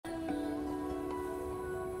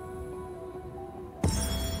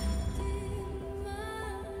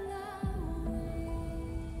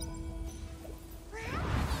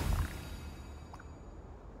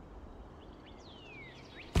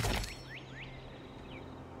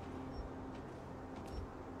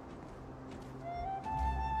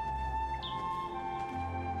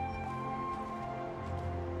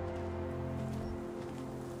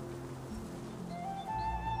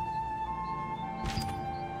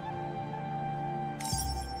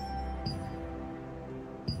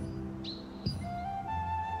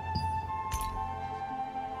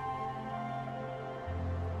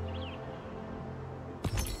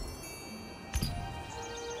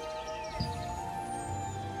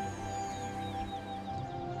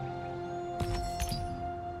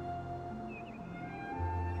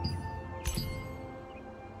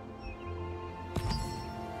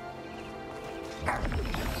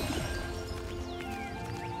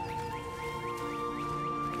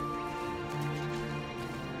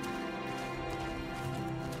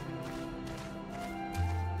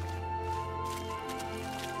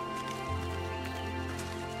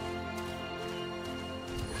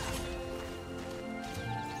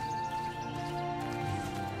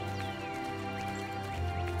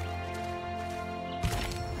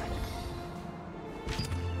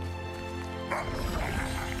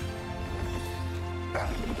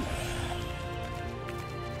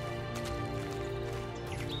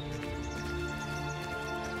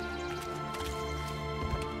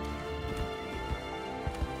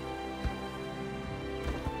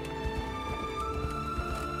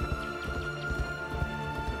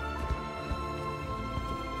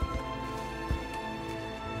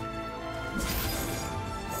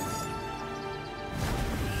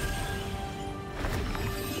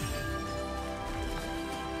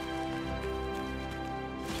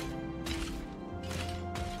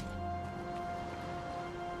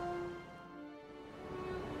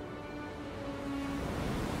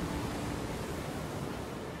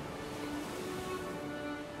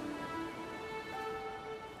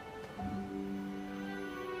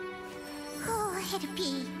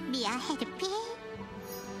Herpy, Mia Herpy.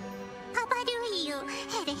 Papa do you,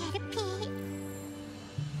 Herpy.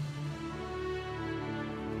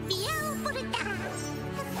 Mia Purta.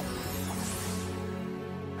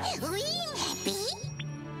 Wing Happy.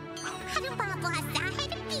 Harumpa Bossa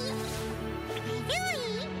Herpy.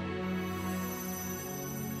 Really?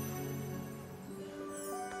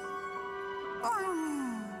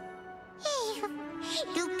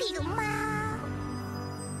 Dupi Ma.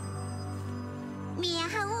 Mia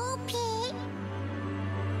Hopi.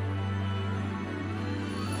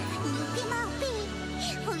 Dupi Mopi.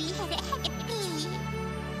 We had a happy.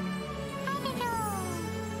 I don't know.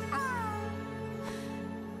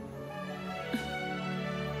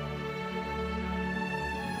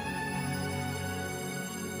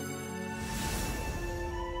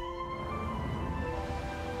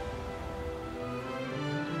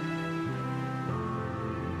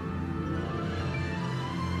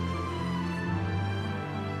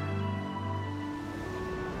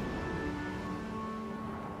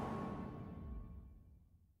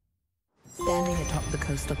 Standing atop the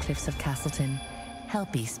coastal cliffs of Castleton,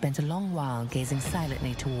 Helpy spent a long while gazing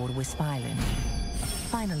silently toward Wisp Island.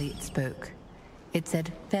 Finally it spoke. It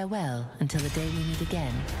said farewell until the day we meet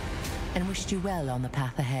again, and wished you well on the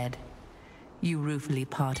path ahead. You ruefully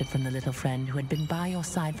parted from the little friend who had been by your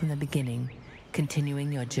side from the beginning,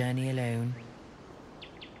 continuing your journey alone.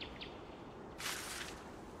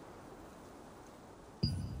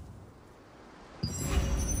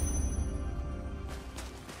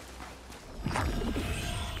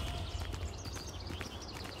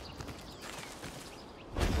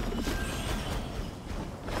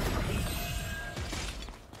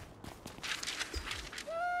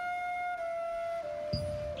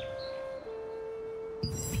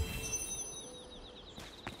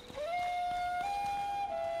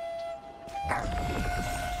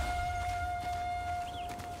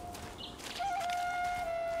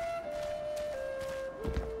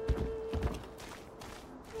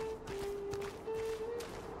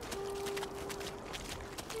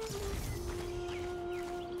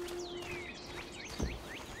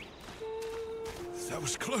 That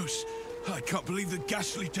was close. I can't believe the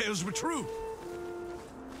ghastly tales were true.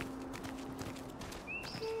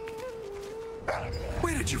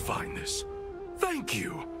 Where did you find this? Thank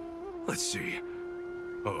you. Let's see.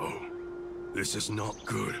 Uh-oh. This is not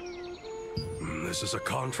good. This is a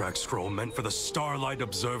contract scroll meant for the Starlight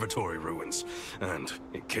Observatory ruins, and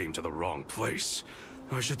it came to the wrong place.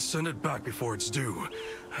 I should send it back before it's due,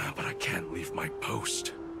 but I can't leave my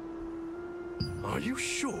post. Are you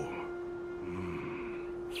sure?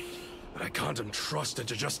 But I can't entrust it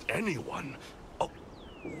to just anyone. Oh,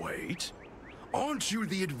 wait. Aren't you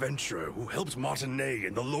the adventurer who helped Martinet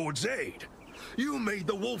in the Lord's Aid? You made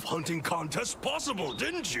the wolf hunting contest possible,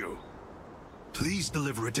 didn't you? Please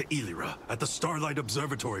deliver it to Elira at the Starlight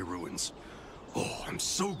Observatory ruins. Oh, I'm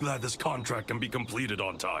so glad this contract can be completed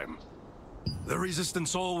on time. The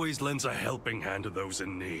Resistance always lends a helping hand to those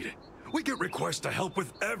in need. We get requests to help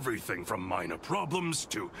with everything from minor problems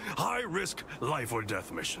to high-risk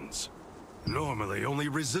life-or-death missions. Normally, only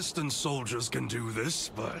Resistance soldiers can do this,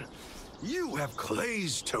 but you have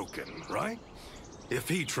Clay's token, right? If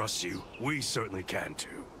he trusts you, we certainly can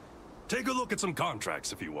too. Take a look at some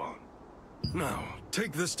contracts if you want. Now,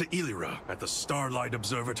 take this to Elira at the Starlight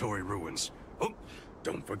Observatory ruins. Oh,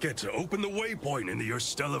 don't forget to open the waypoint in the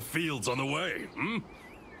Urstella Fields on the way,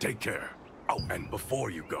 Take care. Oh, and before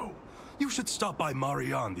you go, you should stop by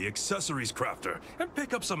Marianne, the accessories crafter, and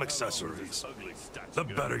pick up some accessories. The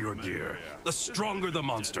better your gear, the stronger the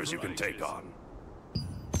monsters you can take on.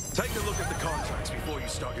 Take a look at the contracts before you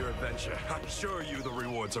start your adventure. I'm sure the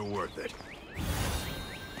rewards are worth it.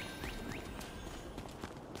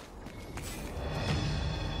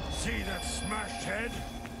 See that smashed head?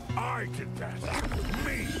 I did that.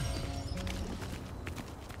 Me!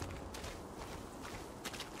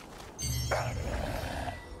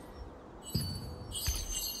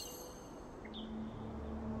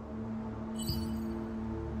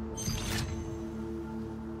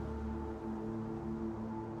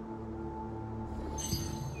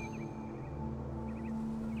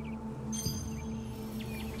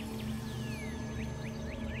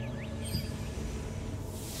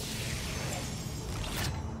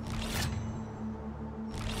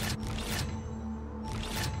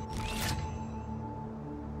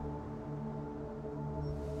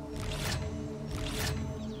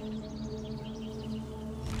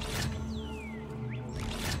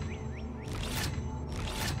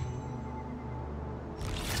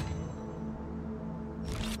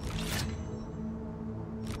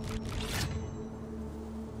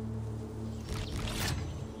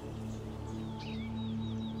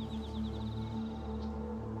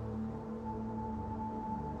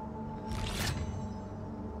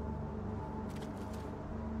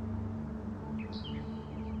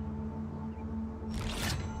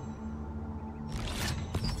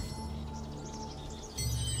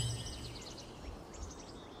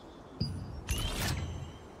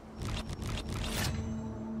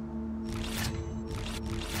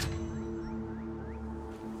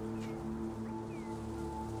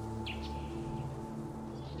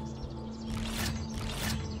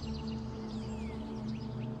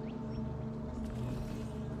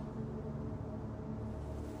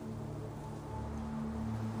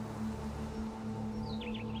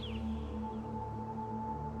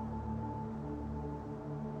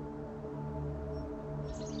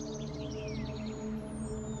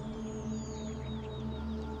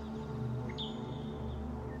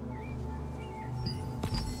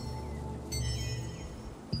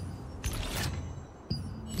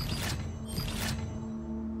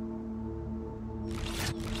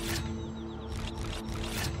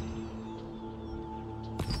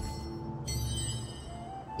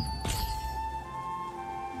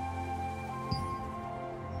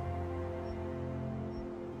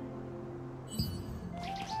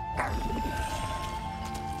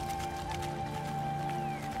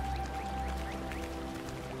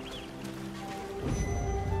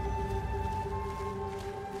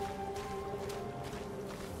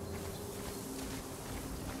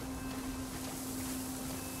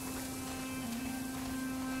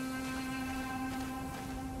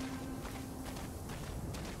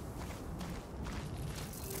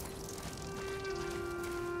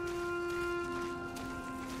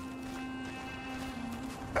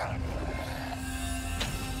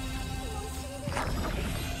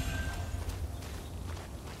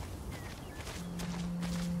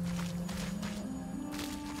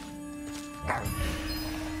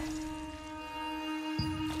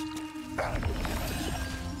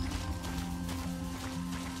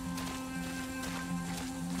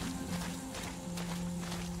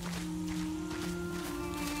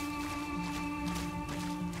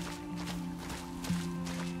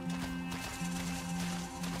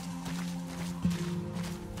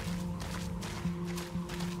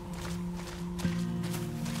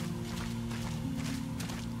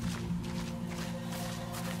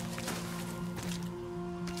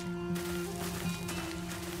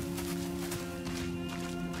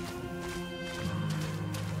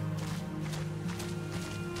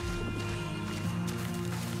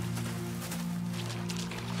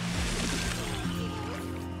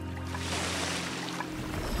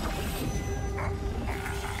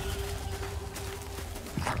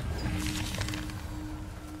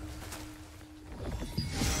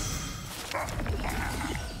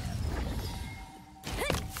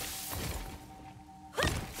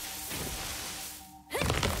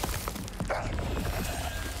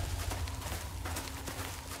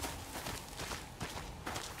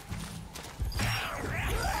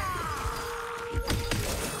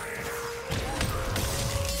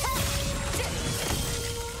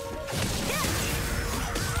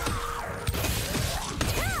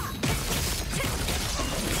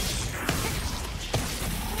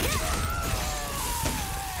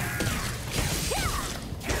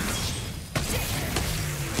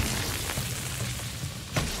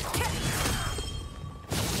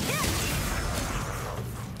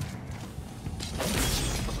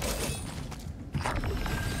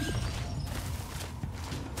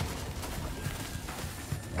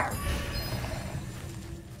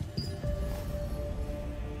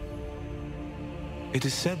 It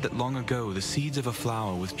is said that long ago the seeds of a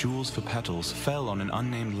flower with jewels for petals fell on an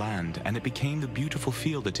unnamed land, and it became the beautiful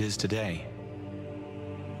field it is today.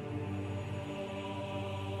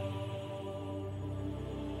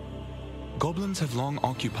 Goblins have long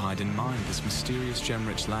occupied and mined this mysterious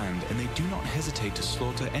gem-rich land, and they do not hesitate to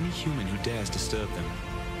slaughter any human who dares disturb them.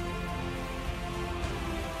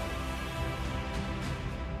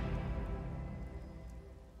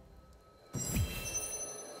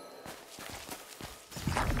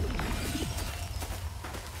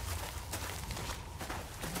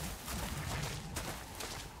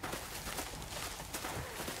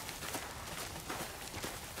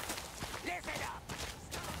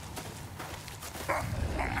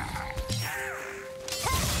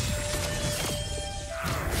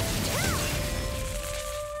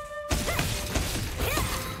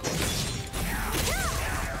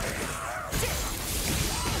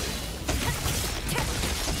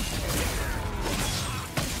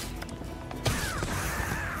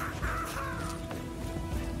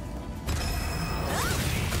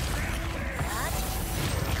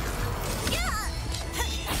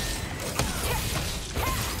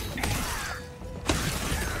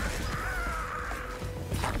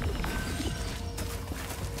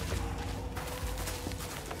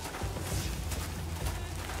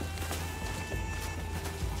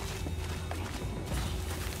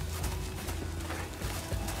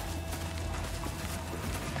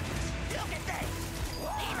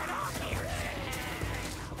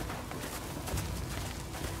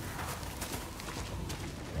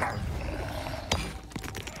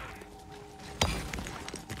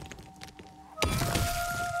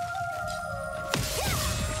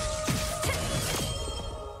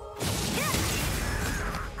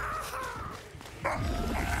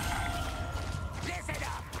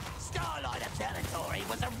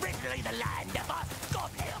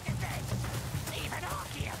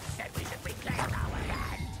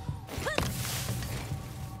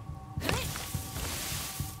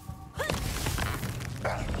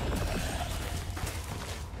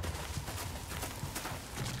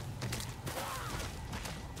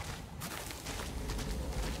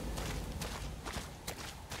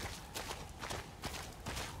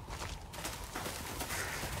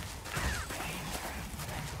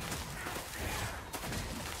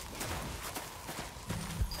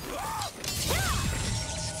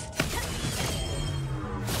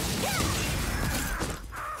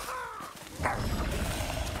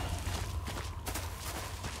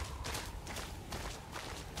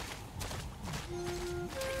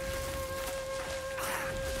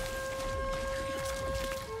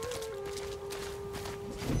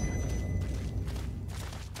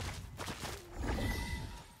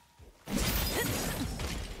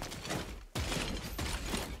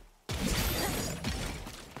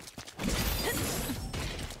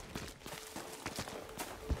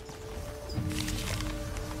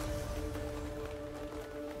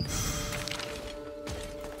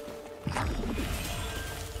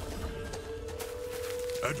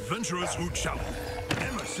 Adventurers who challenge.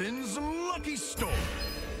 Emerson's Lucky Store.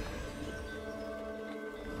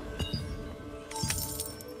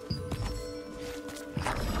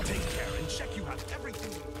 Take care and check you have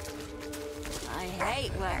everything. I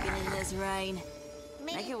hate working in this rain.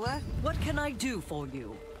 Make it work? What can I do for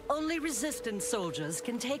you? Only resistance soldiers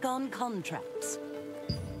can take on contracts.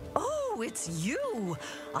 Oh, it's you!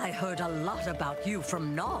 I heard a lot about you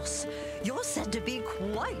from Nos. You're said to be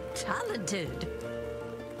quite talented.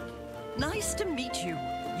 Nice to meet you.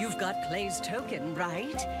 You've got Clay's token,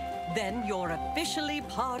 right? Then you're officially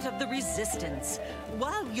part of the Resistance.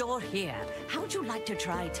 While you're here, how'd you like to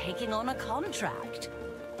try taking on a contract?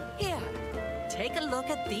 Here, take a look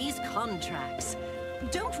at these contracts.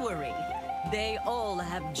 Don't worry, they all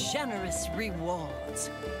have generous rewards.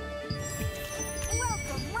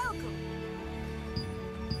 Welcome, welcome!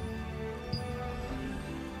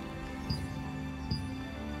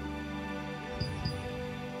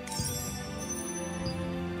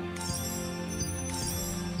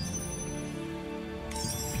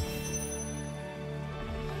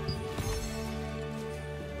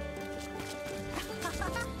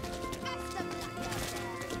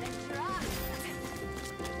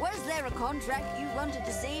 Was there a contract you wanted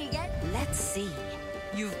to see again? Let's see.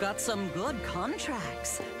 You've got some good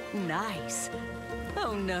contracts. Nice.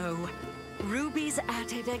 Oh no, Ruby's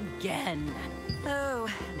at it again. Oh,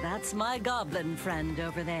 that's my goblin friend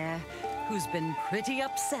over there, who's been pretty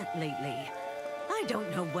upset lately. I don't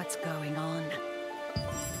know what's going on.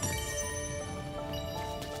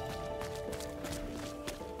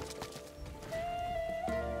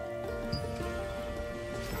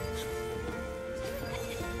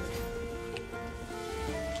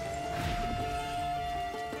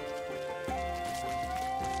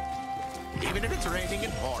 Even if it's raining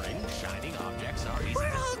and pouring, shining objects are easy.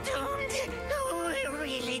 We're all doomed. We're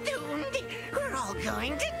really doomed. We're all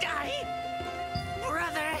going to die.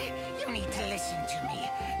 Brother, you need to listen to me.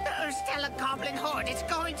 The Urstella Goblin Horde is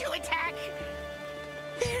going to attack.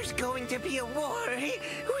 There's going to be a war.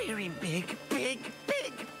 We're in big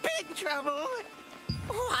trouble.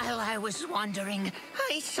 While I was wandering,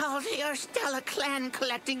 I saw the Urstella clan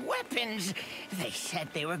collecting weapons. They said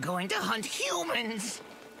they were going to hunt humans.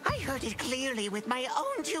 I heard it clearly with my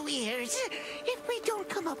own 2 ears. If we don't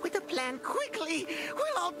come up with a plan quickly,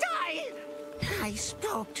 we'll all die. I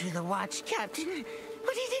spoke to the watch captain,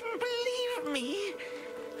 but he didn't believe me.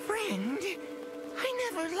 Friend,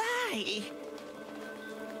 I never lie.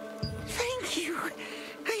 Thank you.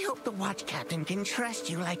 I hope the watch captain can trust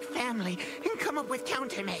you like family and come up with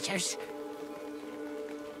countermeasures.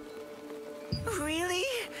 Really?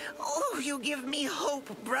 Oh, you give me hope,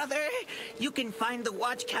 brother. You can find the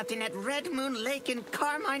watch captain at Red Moon Lake in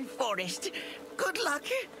Carmine Forest. Good luck.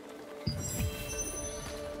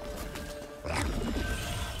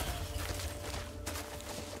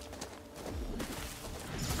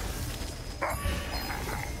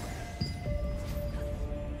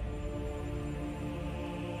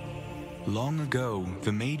 Long ago,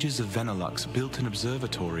 the mages of Venelux built an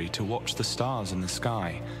observatory to watch the stars in the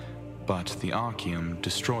sky, but the Archaeum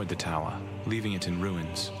destroyed the tower, leaving it in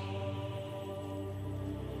ruins.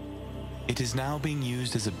 It is now being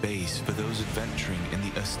used as a base for those adventuring in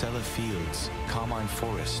the Urstella Fields, Carmine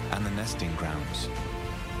Forest, and the nesting grounds.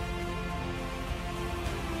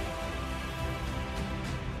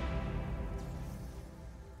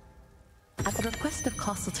 At the request of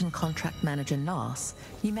Castleton contract manager Nas,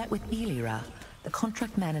 you met with Elira, the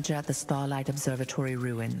contract manager at the Starlight Observatory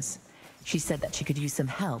ruins. She said that she could use some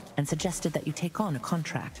help and suggested that you take on a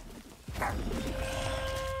contract.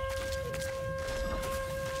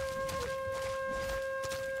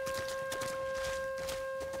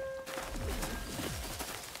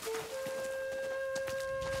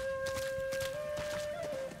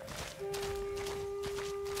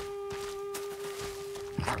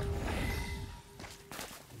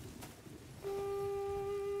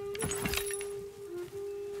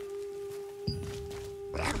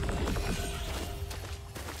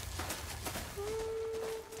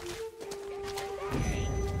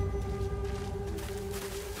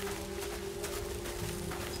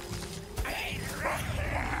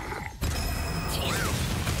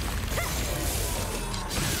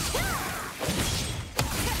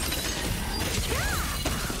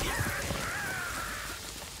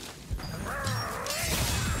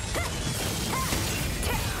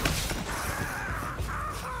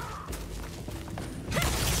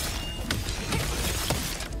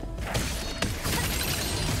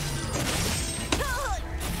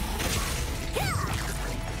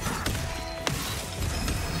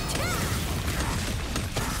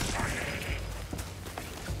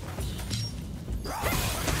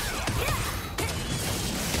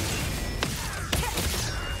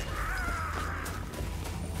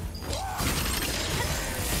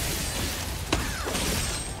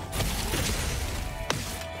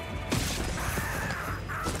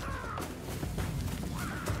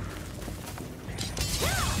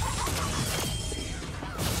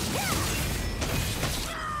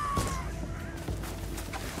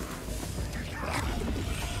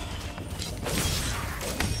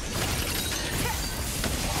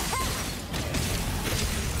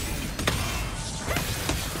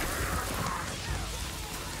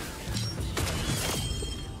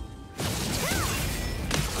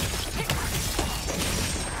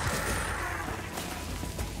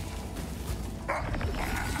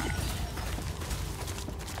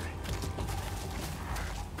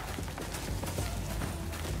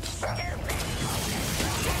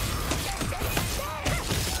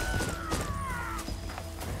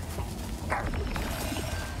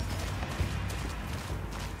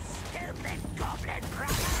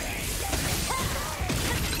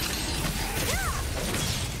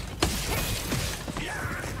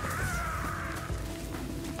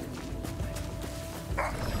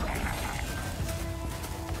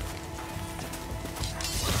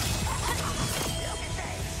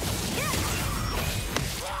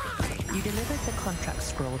 contract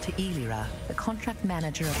scroll to Elira, the contract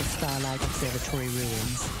manager of the Starlight Observatory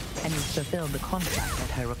ruins, and you've fulfilled the contract at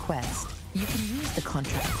her request. You can use the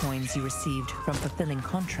contract coins you received from fulfilling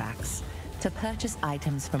contracts to purchase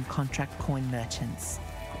items from contract coin merchants.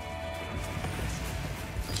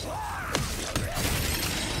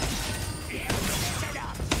 Listen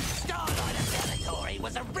up! Starlight Observatory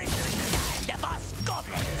was originally designed to bust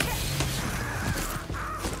goblins!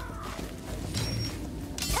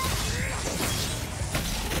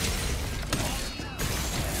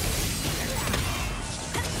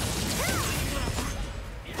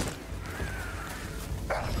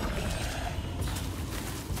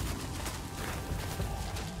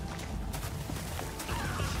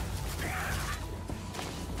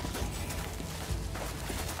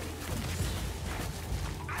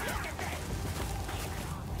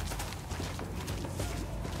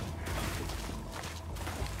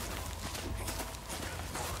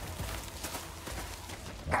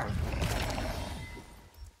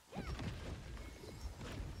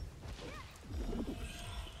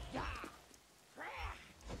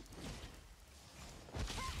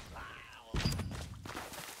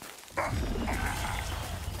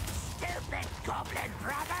 Stupid goblin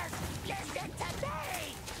brothers! Listen to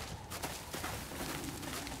me!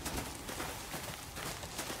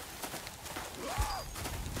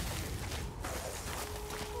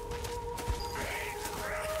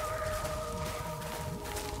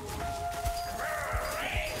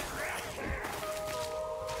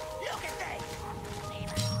 Look at this!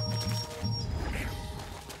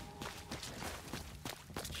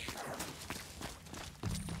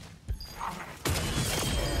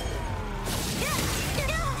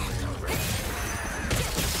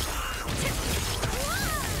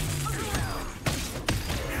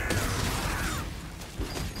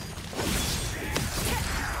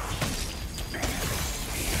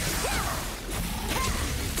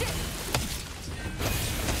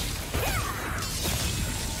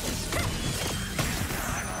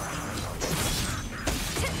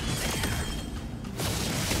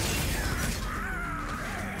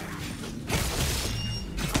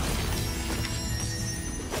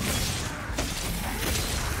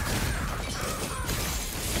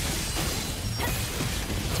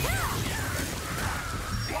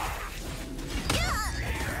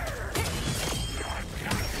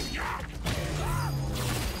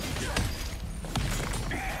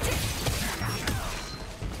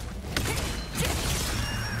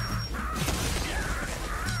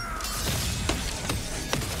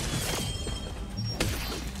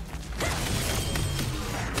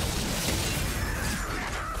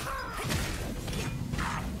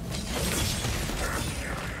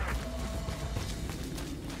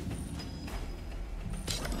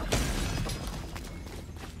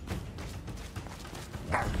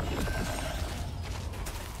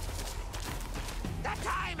 The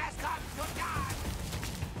time has come to die!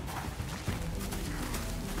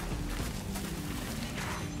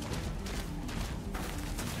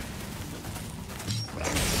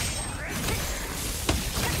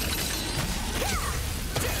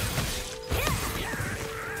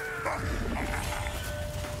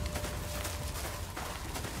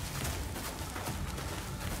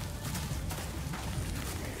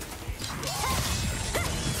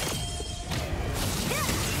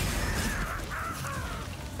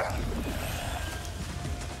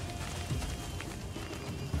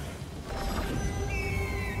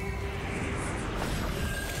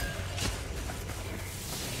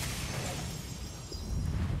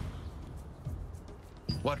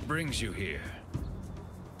 What brings you here?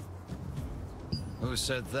 Who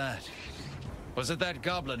said that? Was it that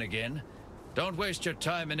goblin again? Don't waste your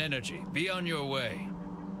time and energy. Be on your way.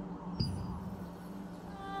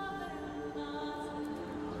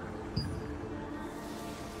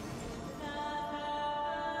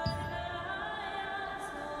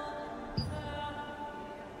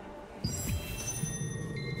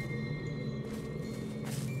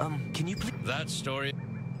 Can you please... That story...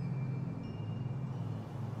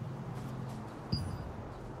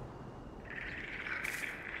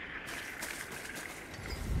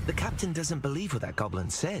 The captain doesn't believe what that goblin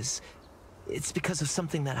says. It's because of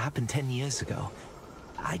something that happened 10 years ago.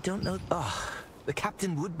 I don't know... Oh, the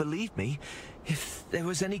captain would believe me if there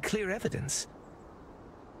was any clear evidence.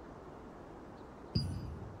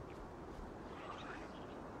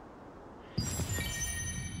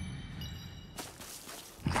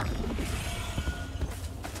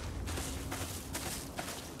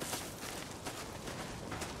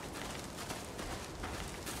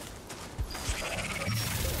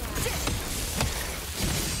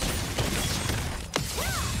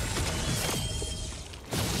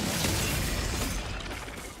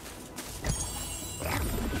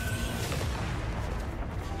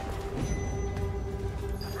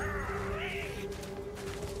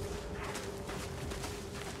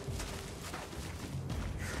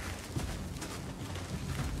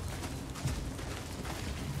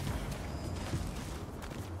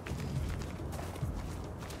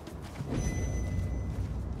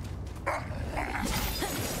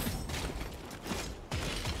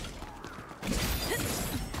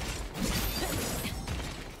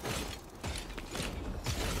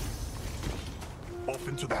 Off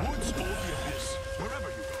into the woods or the abyss, wherever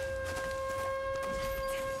you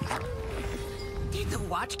go. Did the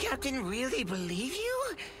watch captain really believe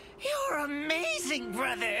you? You're amazing,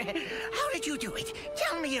 brother. How did you do it?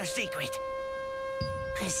 Tell me your secret.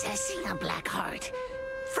 Possessing a black heart.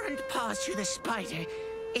 Front paws to the spider.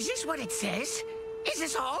 Is this what it says? Is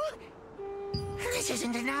this all? This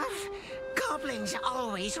isn't enough. Goblins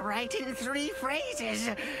always write in 3 phrases.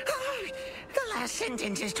 The last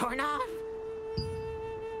sentence is torn off.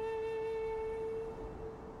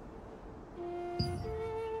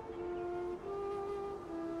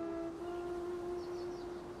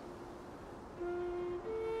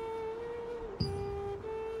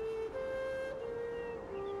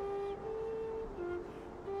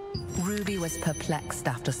 Ruby was perplexed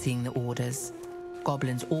after seeing the orders.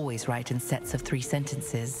 Goblins always write in sets of 3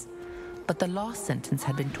 sentences, but the last sentence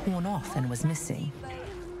had been torn off and was missing.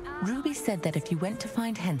 Ruby said that if you went to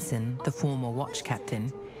find Henson, the former watch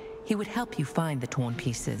captain, he would help you find the torn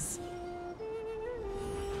pieces.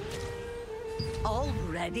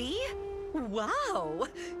 Already? Wow!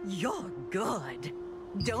 You're good.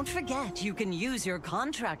 Don't forget you can use your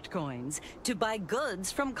contract coins to buy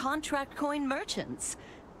goods from contract coin merchants.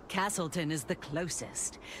 Castleton is the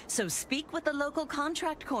closest, so speak with the local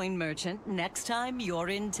contract coin merchant next time you're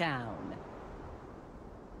in town.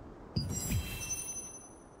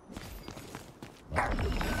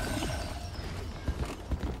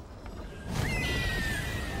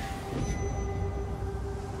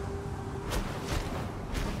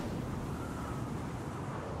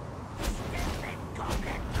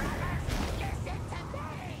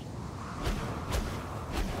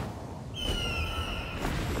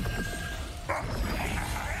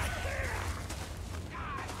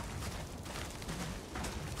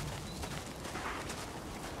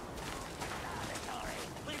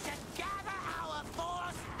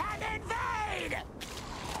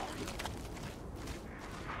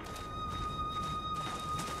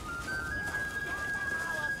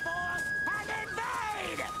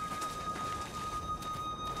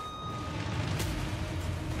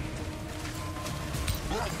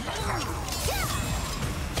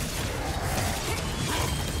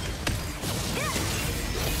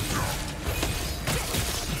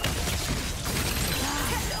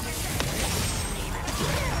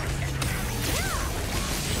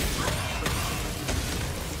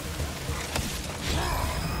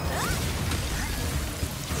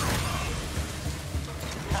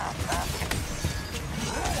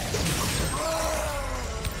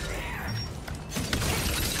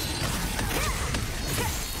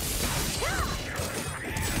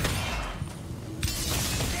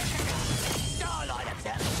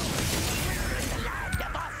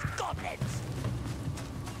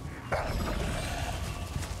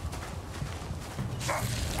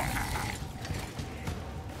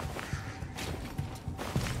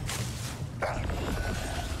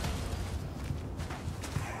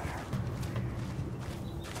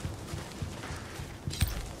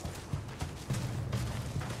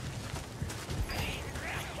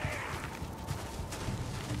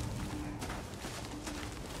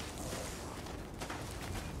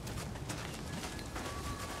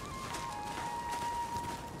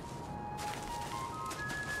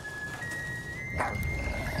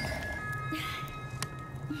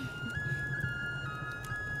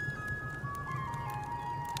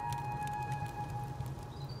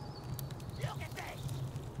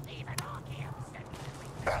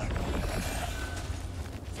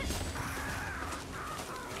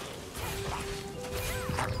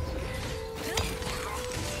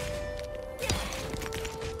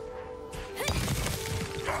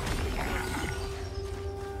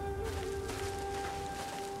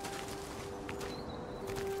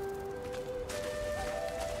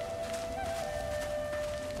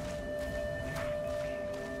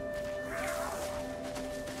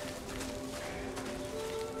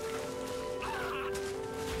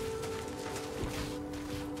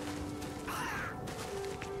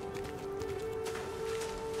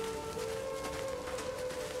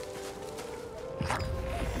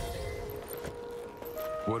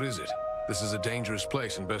 What is it? This is a dangerous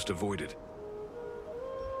place and best avoided.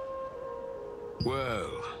 Well,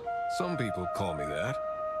 some people call me that.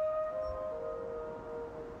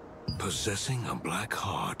 Possessing a black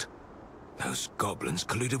heart. Those goblins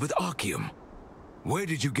colluded with Archeum. Where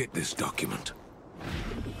did you get this document?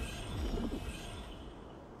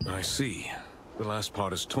 I see. The last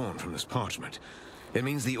part is torn from this parchment. It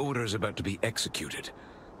means the order is about to be executed.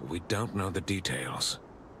 We don't know the details.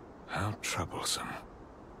 How troublesome.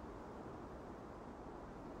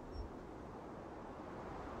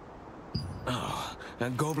 Oh,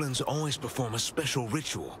 Goblins always perform a special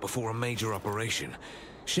ritual before a major operation,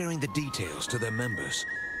 sharing the details to their members.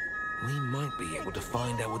 We might be able to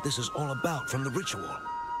find out what this is all about from the ritual.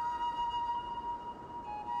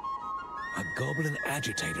 A goblin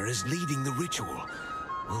agitator is leading the ritual.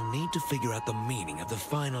 We'll need to figure out the meaning of the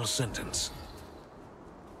final sentence.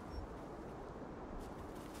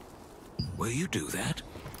 Will you do that?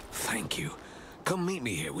 Thank you. Come meet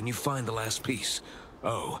me here when you find the last piece.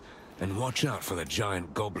 Oh, and watch out for the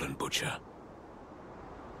giant goblin butcher.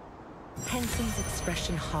 Henson's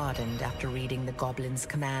expression hardened after reading the goblin's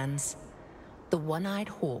commands. The one-eyed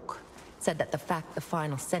hawk said that the fact the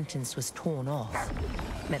final sentence was torn off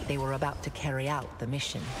meant they were about to carry out the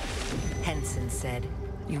mission. Henson said,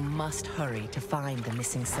 "You must hurry to find the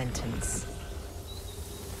missing sentence."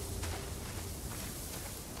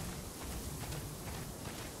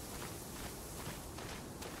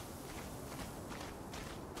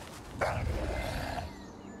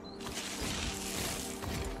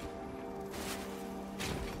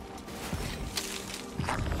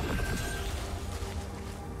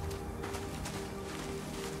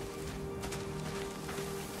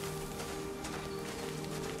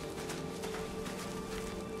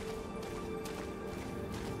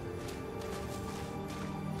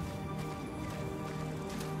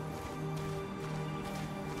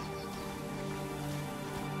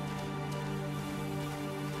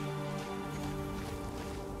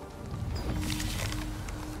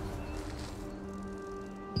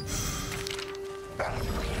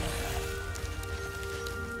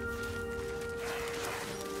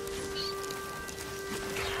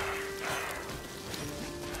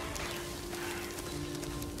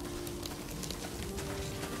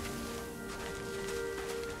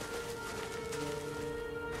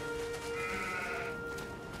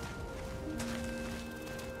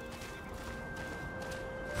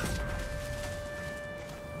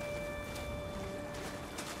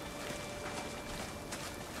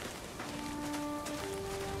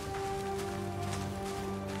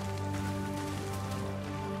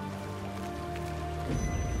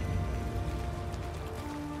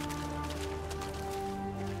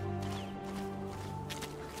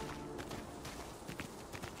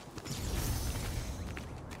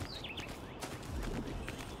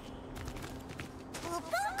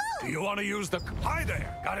 Do you want to use the... Hi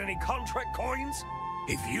there! Got any contract coins?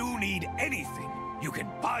 If you need anything, you can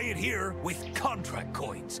buy it here with contract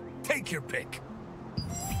coins. Take your pick.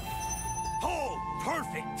 Oh,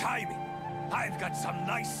 perfect timing. I've got some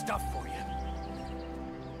nice stuff for you.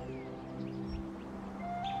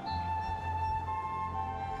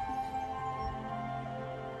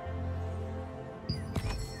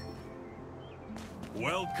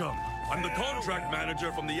 Welcome. I'm the contract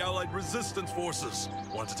manager from the Allied Resistance Forces.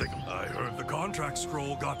 Want to take a... I heard the contract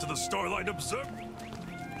scroll got to the Starlight Observer.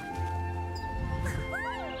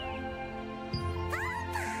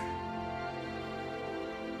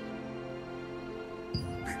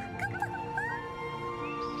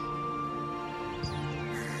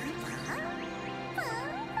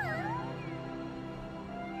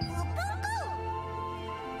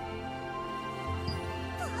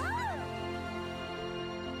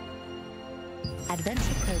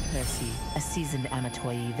 Adventure Pro Percy, a seasoned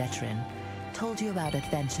Amatoyi veteran, told you about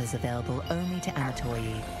adventures available only to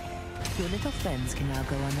Amatoyi. Your little friends can now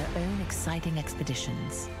go on their own exciting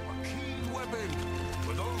expeditions. A keen weapon!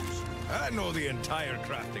 For those... I know the entire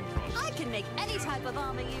crafting process. I can make any type of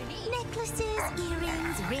armor you need. Necklaces,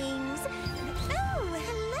 earrings, rings. Oh,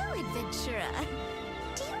 hello, adventurer.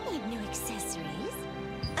 Do you need new accessories?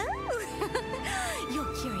 Oh,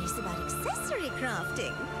 you're curious about accessory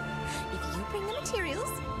crafting. If you bring the materials,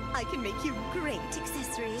 I can make you great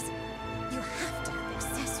accessories. You have to have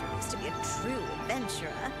accessories to be a true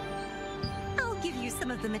adventurer. I'll give you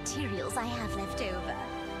some of the materials I have left over.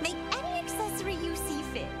 Make any accessory you see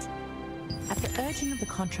fit. At the urging of the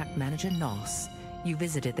contract manager, Nos, you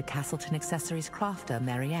visited the Castleton accessories crafter,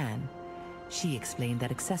 Marianne. She explained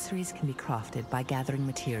that accessories can be crafted by gathering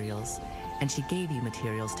materials, and she gave you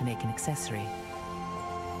materials to make an accessory.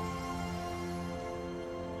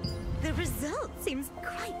 The result seems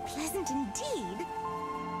quite pleasant indeed.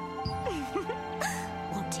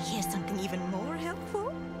 Want to hear something even more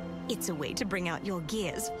helpful? It's a way to bring out your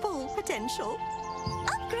gear's full potential.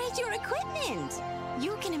 Upgrade your equipment!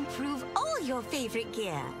 You can improve all your favorite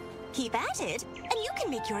gear. Keep at it, and you can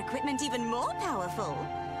make your equipment even more powerful.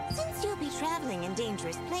 Since you'll be traveling in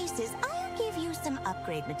dangerous places, I'll give you some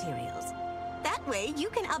upgrade materials. That way, you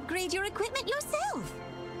can upgrade your equipment yourself.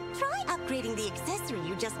 Try upgrading the accessory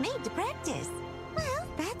you just made to practice. Well,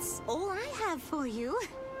 that's all I have for you.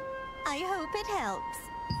 I hope it helps.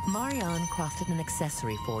 Marianne crafted an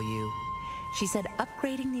accessory for you. She said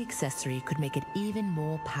upgrading the accessory could make it even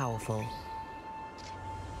more powerful.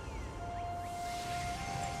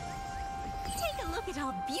 Take a look at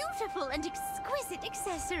our beautiful and exquisite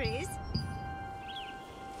accessories.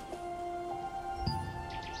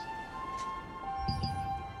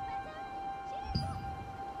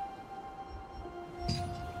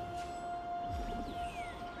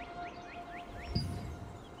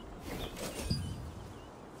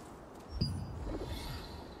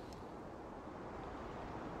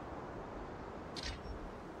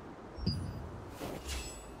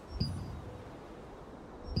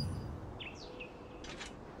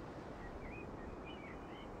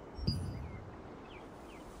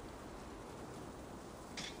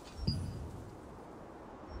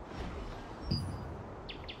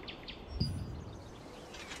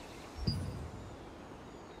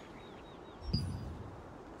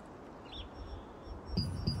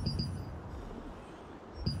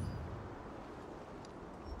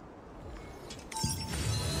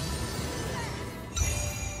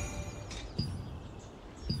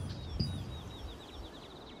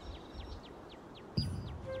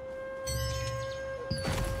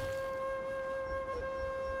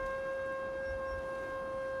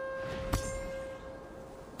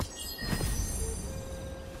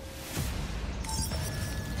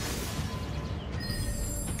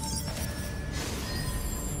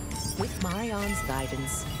 With Marianne's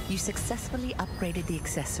guidance, you successfully upgraded the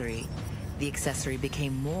accessory. The accessory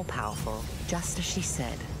became more powerful, just as she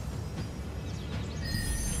said.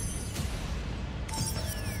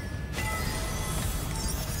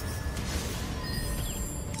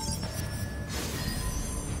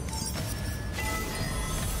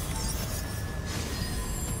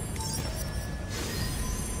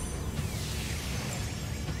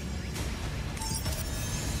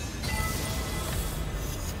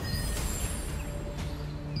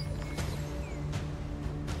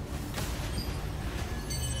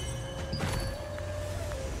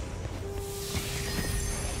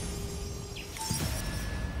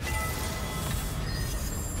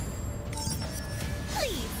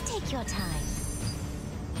 Your time.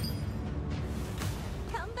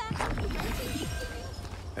 Come back.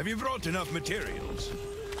 Have you brought enough materials?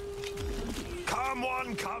 Come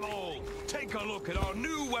one, come all. Take a look at our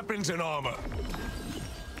new weapons and armor.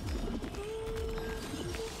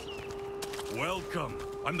 Welcome.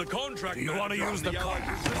 I'm the contract manager. You want to use the Allied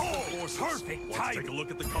contract? Resistance Oh, Forces. perfect Want to timing. take a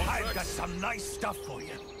look at the contract? I've got some nice stuff for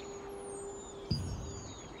you.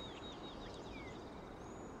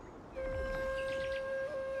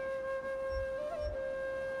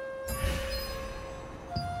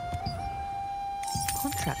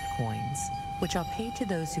 Contract coins, which are paid to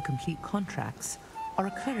those who complete contracts, are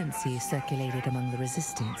a currency circulated among the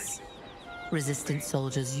Resistance. Resistance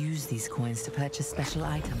soldiers use these coins to purchase special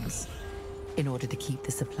items. In order to keep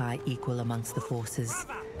the supply equal amongst the forces,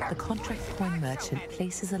 the contract coin merchant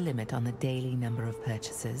places a limit on the daily number of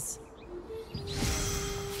purchases.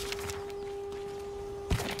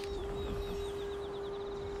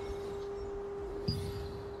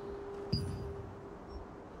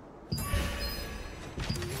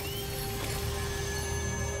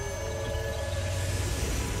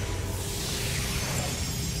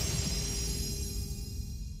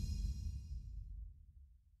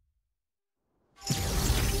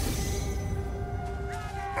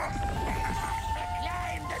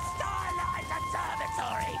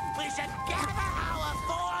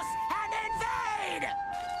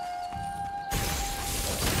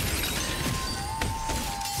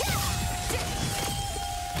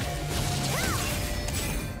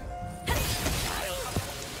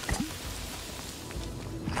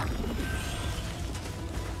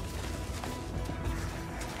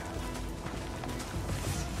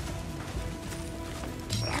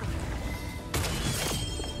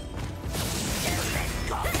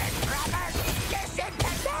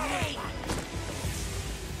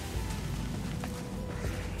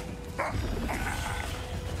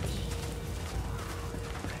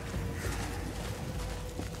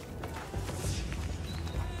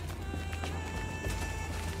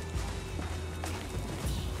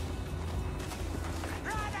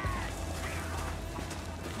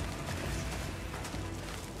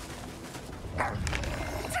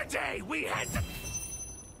 Today we had to...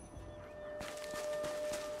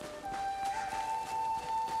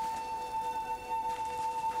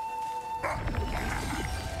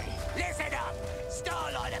 Listen up!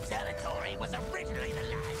 Starlight Observatory was originally the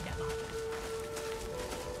land of...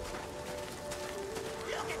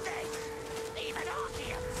 Look at this! Even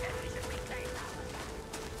Archeum said we should reclaim them!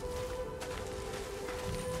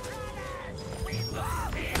 Brothers! We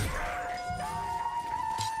love you!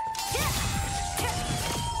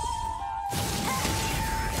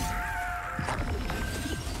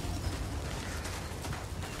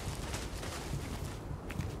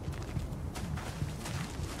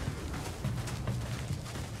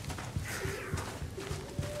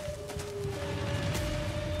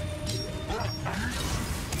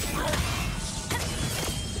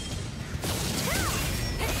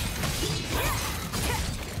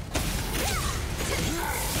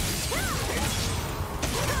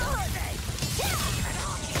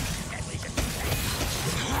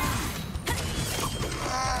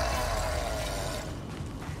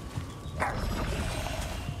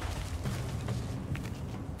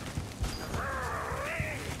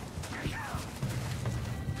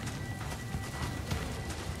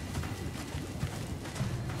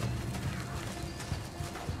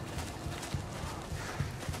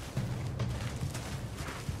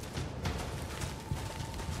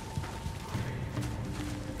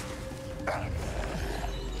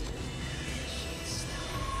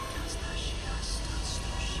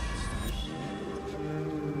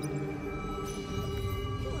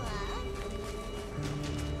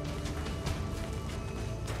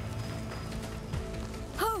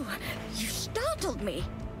 Oh, you startled me.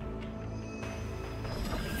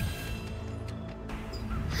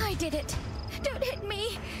 I did it. Don't hit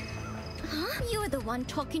me. Huh? You were the one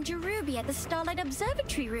talking to Ruby at the Starlight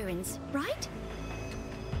Observatory ruins, right?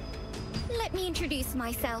 Let me introduce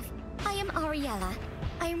myself. I am Ariella.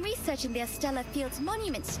 I am researching the Estella Field's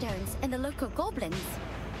monument stones and the local goblins.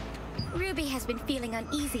 Ruby has been feeling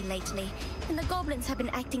uneasy lately, and the goblins have been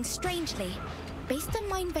acting strangely. Based on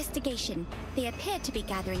my investigation, they appear to be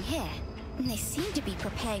gathering here. And they seem to be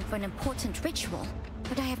preparing for an important ritual,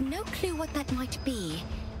 but I have no clue what that might be.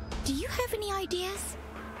 Do you have any ideas?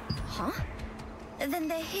 Huh? Then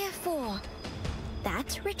they're here for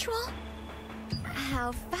that ritual?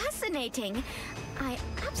 How fascinating. I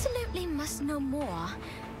absolutely must know more.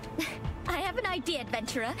 I have an idea,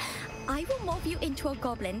 adventurer. I will morph you into a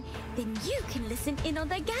goblin, then you can listen in on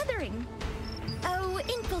their gathering. Oh,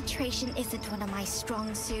 infiltration isn't one of my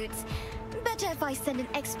strong suits. Better if I send an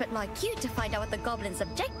expert like you to find out what the goblin's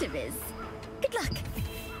objective is. Good luck.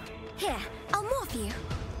 Here, I'll morph you.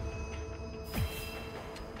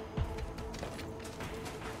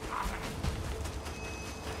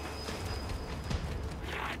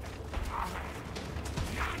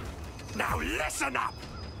 Now listen up!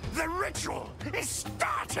 The ritual is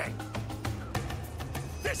starting!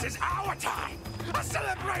 This is our time! A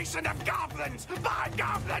celebration of goblins, by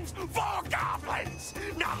goblins, for goblins!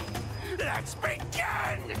 Now, let's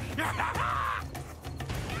begin!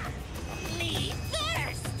 Me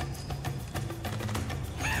first!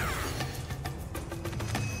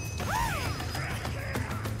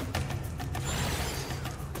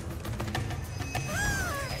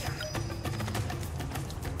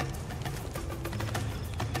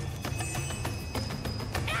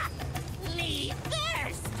 Me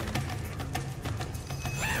first!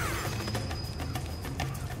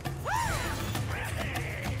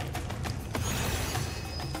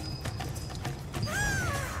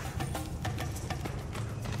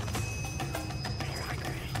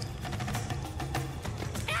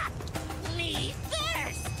 Me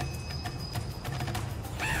first!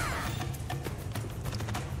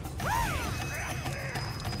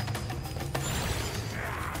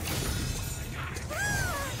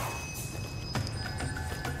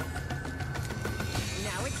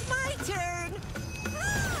 Now it's my turn.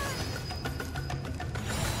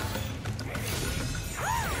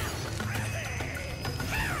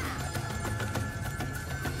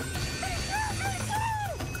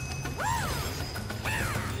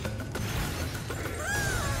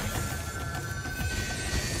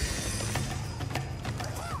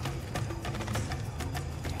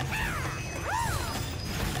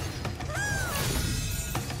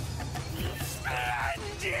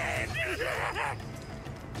 Splendid!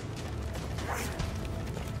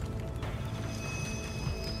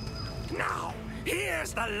 Now,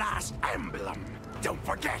 here's the last emblem. Don't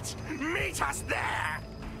forget, meet us there!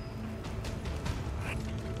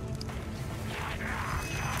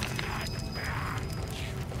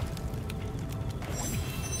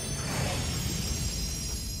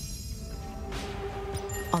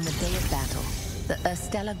 On the day of battle, the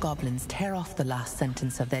Estella goblins tear off the last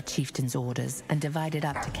sentence of their chieftain's orders and divide it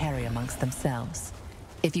up to carry amongst themselves.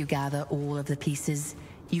 If you gather all of the pieces,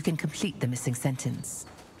 you can complete the missing sentence.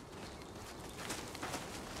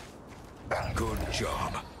 Good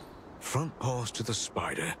job. Front paws to the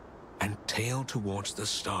spider, and tail towards the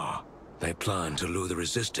star. They plan to lure the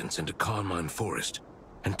Resistance into Carmine Forest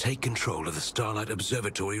and take control of the Starlight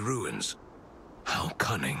Observatory ruins. How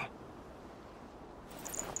cunning.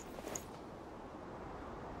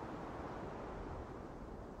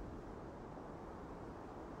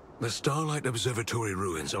 The Starlight Observatory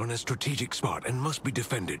ruins are in a strategic spot and must be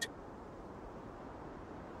defended.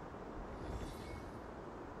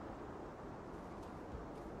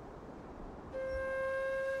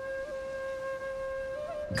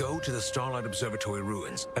 Go to the Starlight Observatory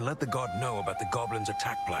ruins and let the god know about the goblins'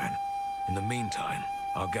 attack plan. In the meantime,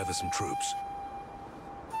 I'll gather some troops.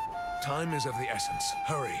 Time is of the essence.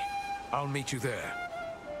 Hurry. I'll meet you there.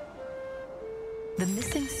 The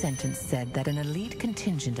missing sentence said that an elite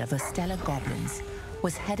contingent of Estella goblins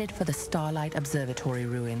was headed for the Starlight Observatory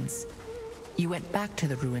ruins. You went back to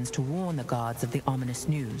the ruins to warn the guards of the ominous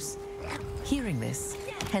news. Hearing this,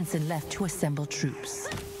 Henson left to assemble troops.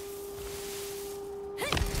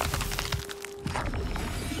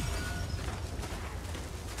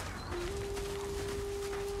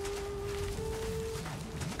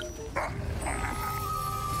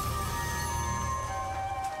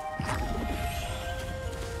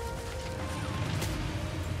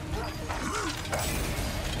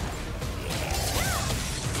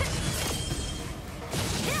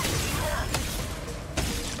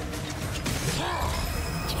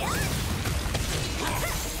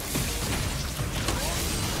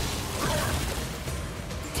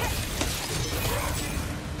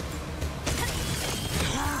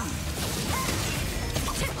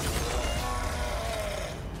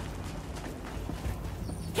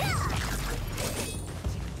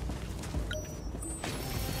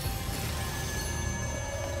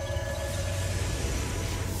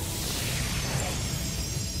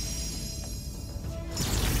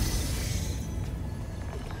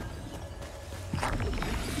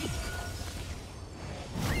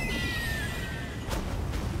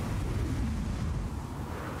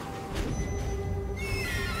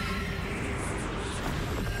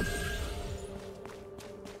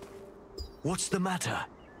 What's the matter?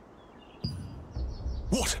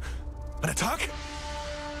 What? An attack?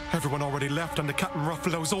 Everyone already left under Captain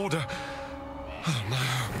Ruffalo's order. Oh no.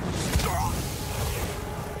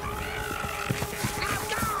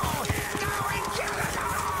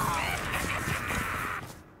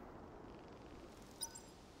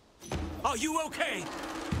 Are you okay?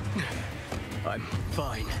 I'm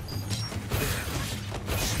fine.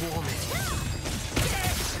 Swarming.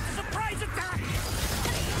 Surprise attack!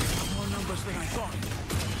 More numbers than I thought.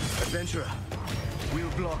 Adventurer, we'll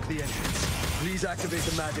block the entrance. Please activate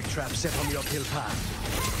the magic trap set on the uphill path.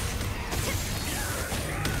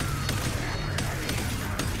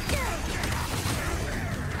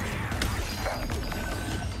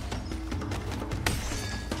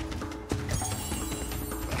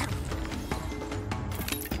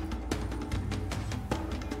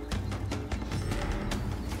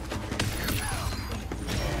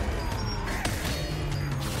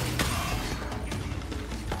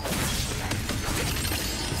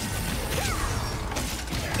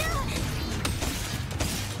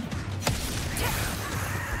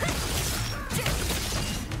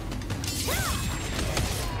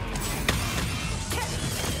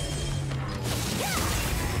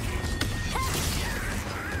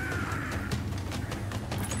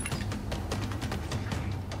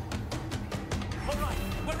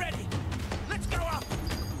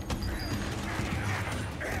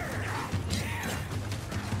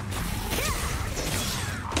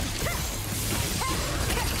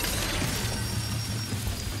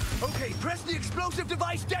 Press the explosive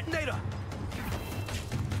device detonator!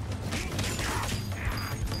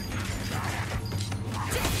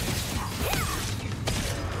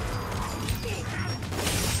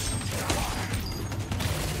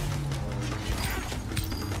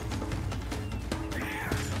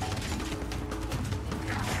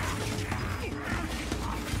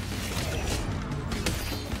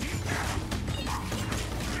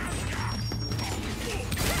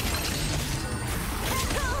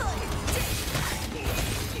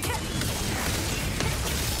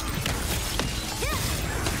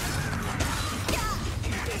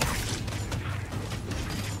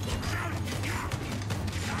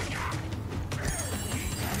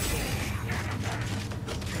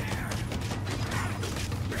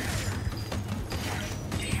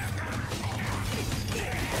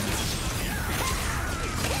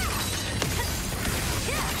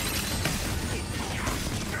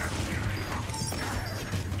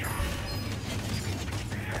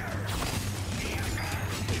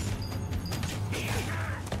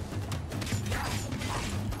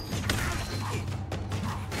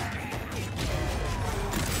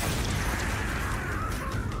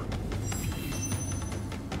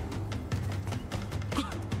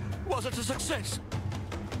 Was it a success?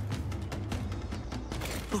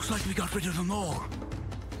 Looks like we got rid of them all.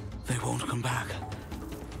 They won't come back,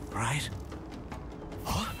 right?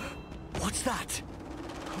 Huh? What's that?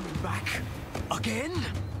 Coming back? Again?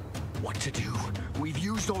 What to do? We've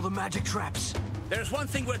used all the magic traps. There's one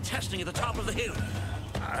thing we're testing at the top of the hill.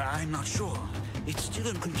 I'm not sure. It's still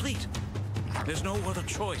incomplete. There's no other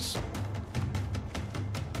choice.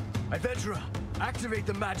 Adventurer, activate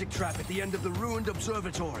the magic trap at the end of the ruined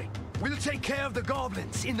observatory. We'll take care of the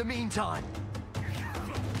goblins in the meantime.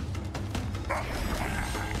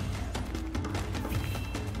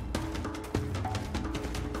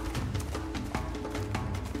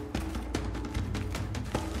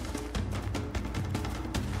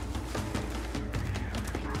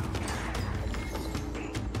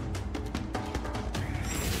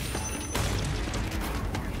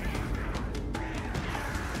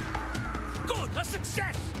 Good, a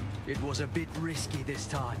success! It was a bit risky this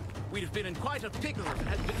time. We'd have been in quite a pickle if it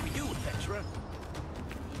hadn't been for you.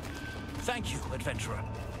 Thank you, adventurer.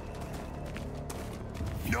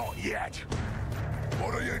 Not yet.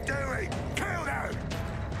 What are you doing? Kill them!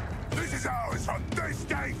 This is ours from this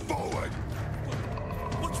day forward!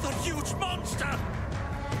 What's that huge monster?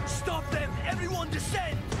 Stop them! Everyone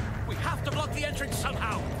descend! We have to block the entrance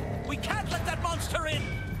somehow! We can't let that monster in!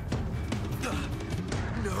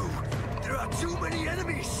 No! There are too many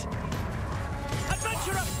enemies!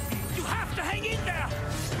 Adventurer! You have to hang in there!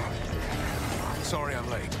 Sorry I'm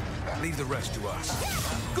late. Leave the rest to us.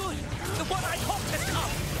 Good! The one I hoped has come!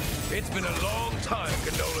 It's been a long time,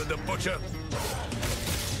 Canola the Butcher.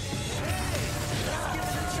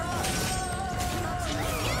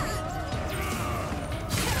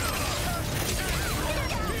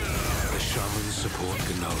 The shamans support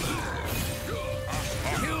Canola.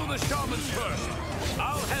 Kill the shamans first!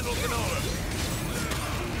 I'll handle Canola!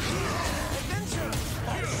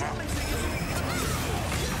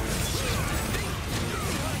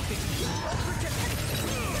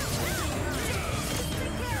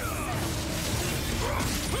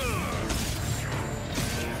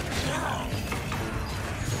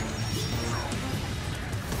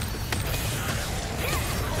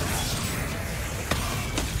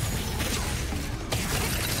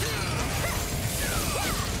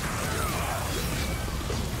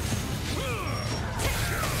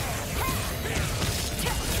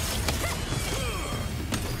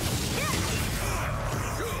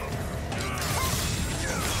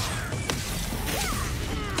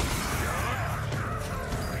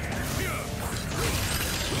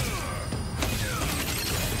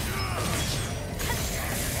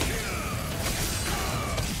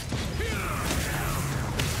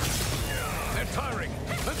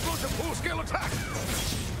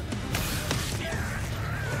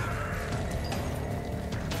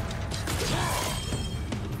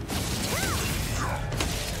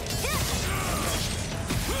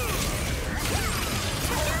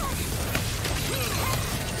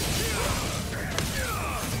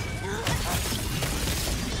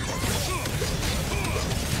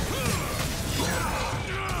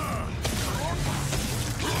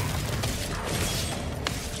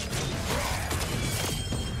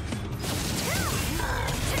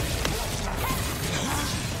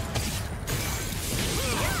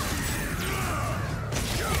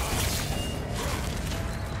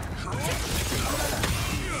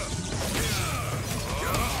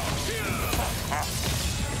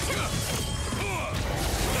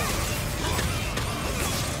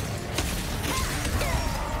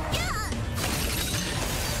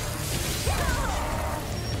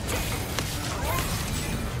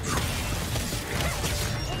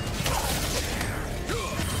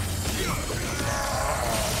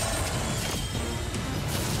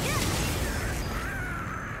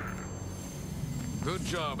 Good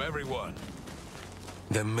job, everyone.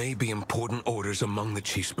 There may be important orders among the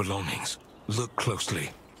chief's belongings. Look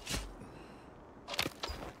closely.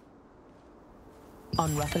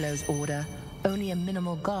 On Ruffalo's order, only a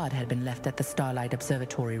minimal guard had been left at the Starlight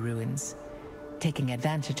Observatory ruins. Taking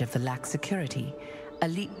advantage of the lax security,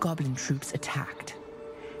 elite goblin troops attacked.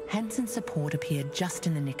 Henson's support appeared just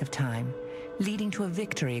in the nick of time, leading to a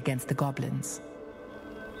victory against the goblins.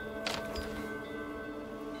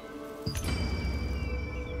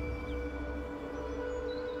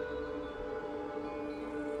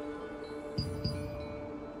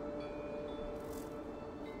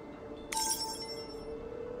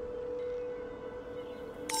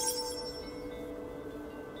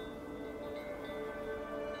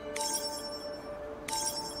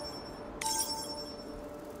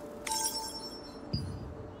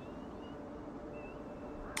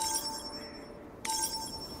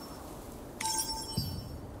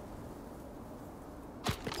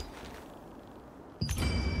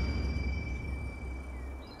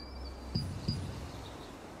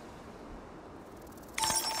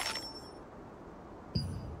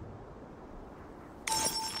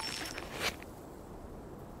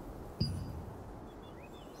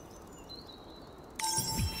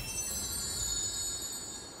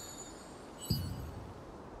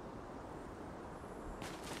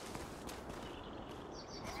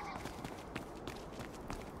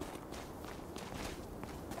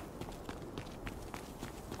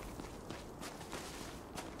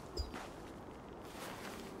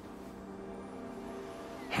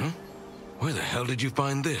 Where the hell did you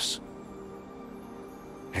find this?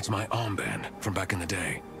 It's my armband from back in the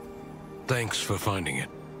day. Thanks for finding it.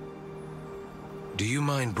 Do you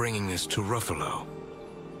mind bringing this to Ruffalo?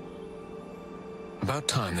 About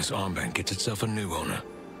time this armband gets itself a new owner.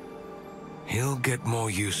 He'll get more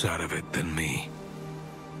use out of it than me.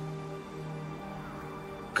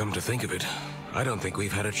 Come to think of it, I don't think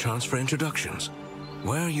we've had a chance for introductions.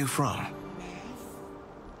 Where are you from?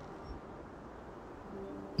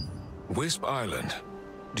 Wisp Island.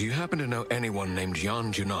 Do you happen to know anyone named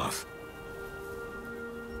Jan Junath?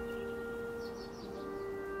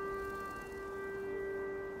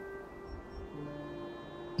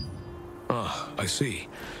 Ah, I see.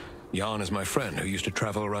 Jan is my friend who used to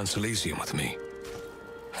travel around Silesium with me.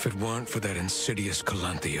 If it weren't for that insidious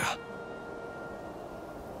Calanthea.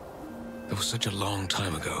 That was such a long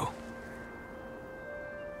time ago.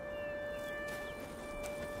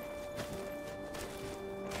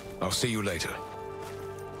 I'll see you later.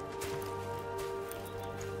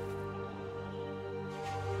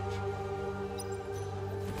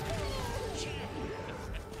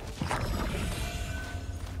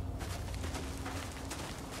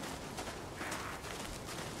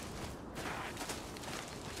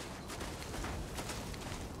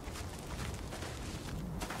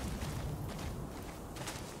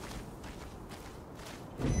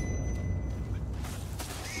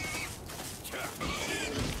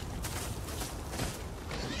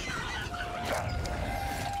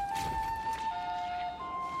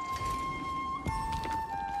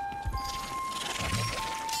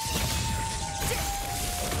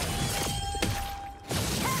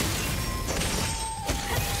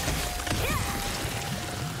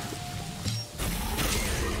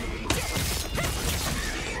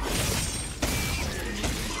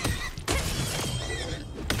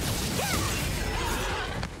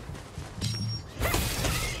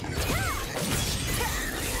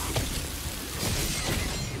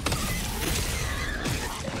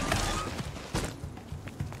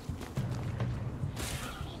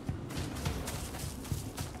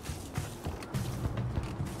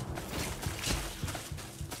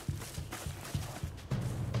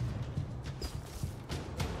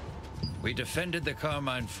 We defended the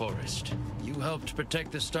Carmine Forest. You helped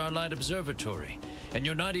protect the Starlight Observatory. And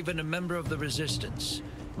you're not even a member of the Resistance.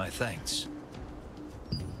 My thanks.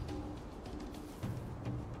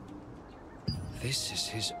 This is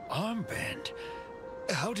his armband.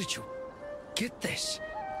 How did you get this?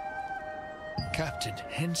 Captain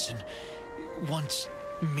Henson wants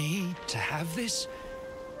me to have this?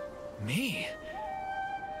 Me?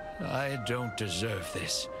 I don't deserve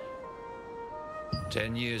this.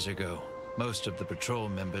 10 years ago, most of the patrol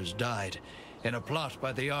members died in a plot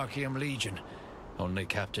by the Archeum Legion. Only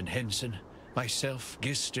Captain Henson, myself,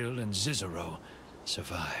 Gistil, and Cicero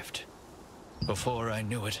survived. Before I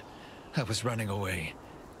knew it, I was running away.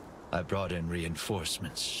 I brought in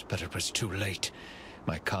reinforcements, but it was too late.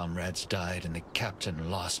 My comrades died and the captain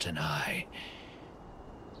lost an eye.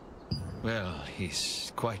 Well,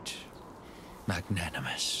 he's quite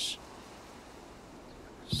magnanimous.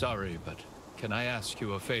 Sorry, but can I ask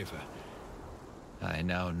you a favor? I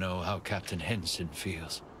now know how Captain Henson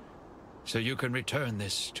feels. So you can return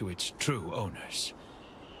this to its true owners.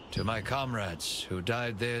 To my comrades who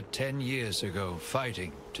died there 10 years ago,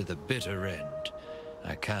 fighting to the bitter end.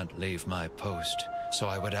 I can't leave my post, so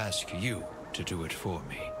I would ask you to do it for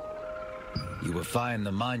me. You will find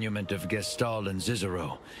the monument of Gestal and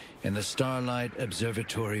Cicero in the Starlight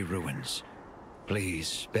Observatory ruins.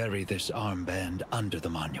 Please bury this armband under the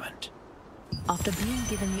monument. After being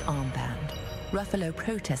given the armband, Ruffalo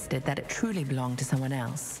protested that it truly belonged to someone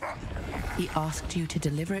else. He asked you to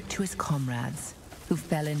deliver it to his comrades, who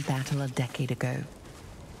fell in battle a decade ago.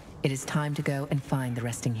 It is time to go and find the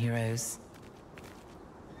resting heroes.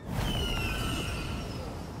 Yeah!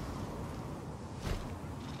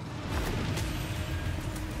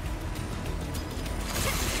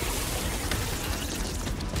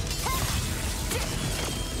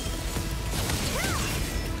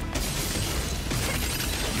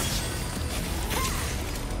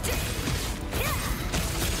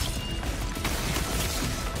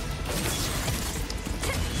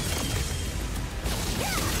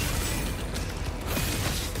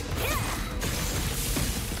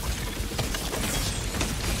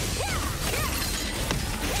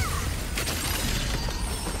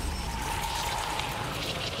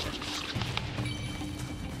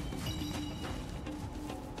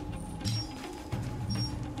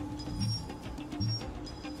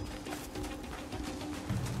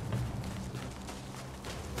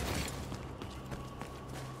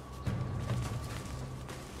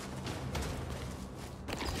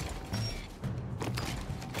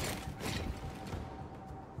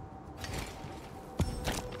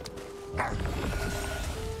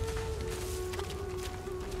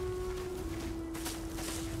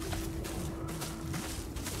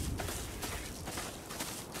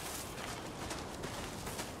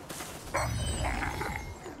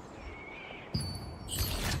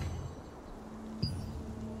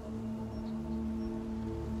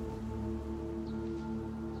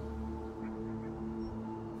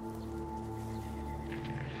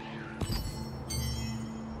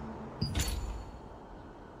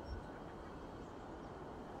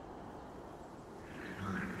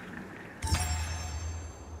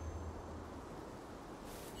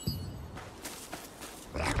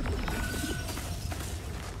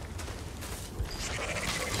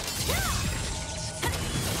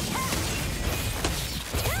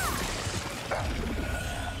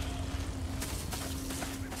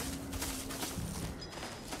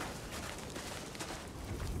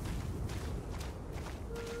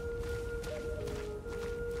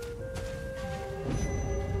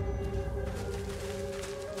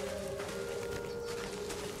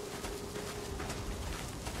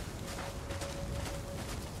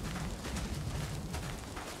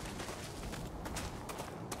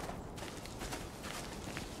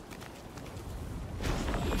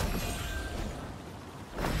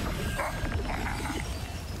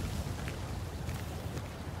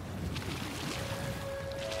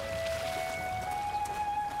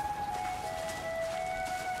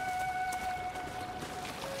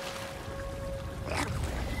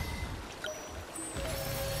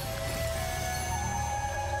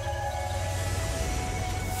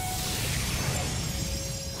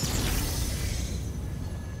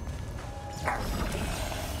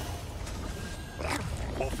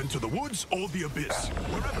 Off into the woods or the abyss.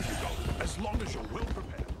 Wherever you go, as long as you're well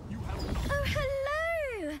prepared, you have... Oh,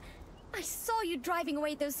 hello! I saw you driving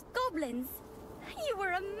away those goblins. You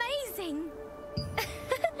were amazing.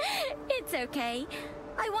 It's okay.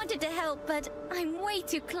 I wanted to help, but I'm way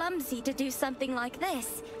too clumsy to do something like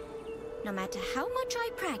this. No matter how much I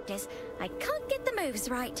practice, I can't get the moves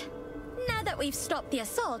right. Now that we've stopped the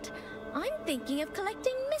assault, I'm thinking of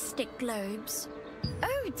collecting mystic globes.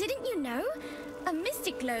 Oh, didn't you know? A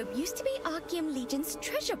mystic globe used to be Archeum Legion's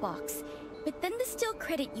treasure box, but then the Steel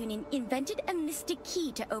Credit Union invented a mystic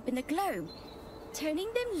key to open the globe, turning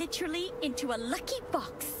them literally into a lucky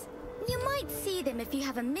box. You might see them if you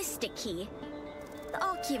have a mystic key. The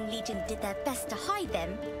Archeum Legion did their best to hide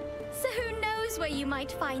them, so who knows where you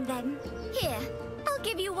might find them. Here, I'll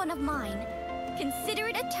give you one of mine. Consider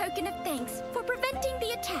it a token of thanks for preventing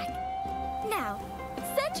the attack. Now,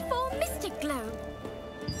 search for Mystic Globe.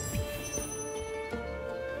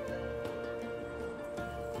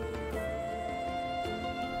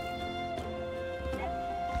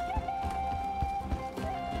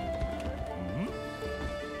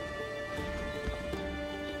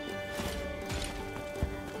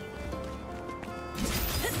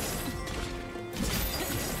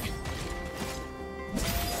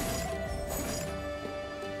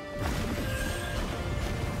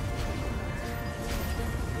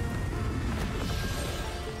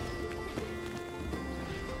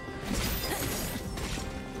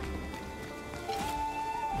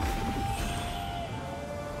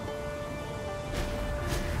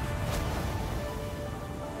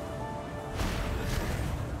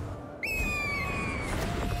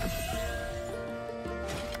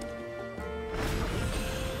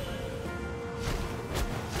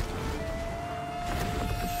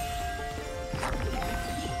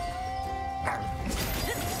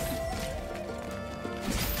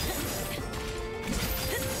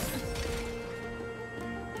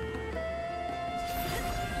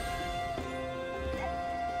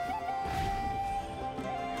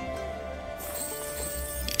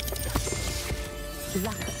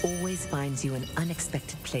 Luck always finds you in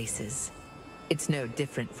unexpected places. It's no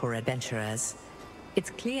different for adventurers. It's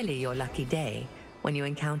clearly your lucky day when you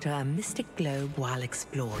encounter a mystic globe while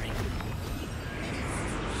exploring.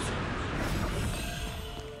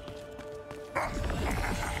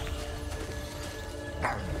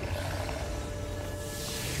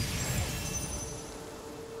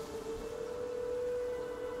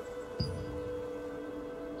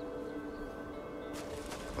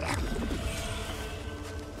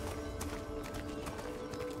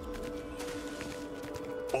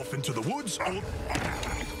 Off into the woods or...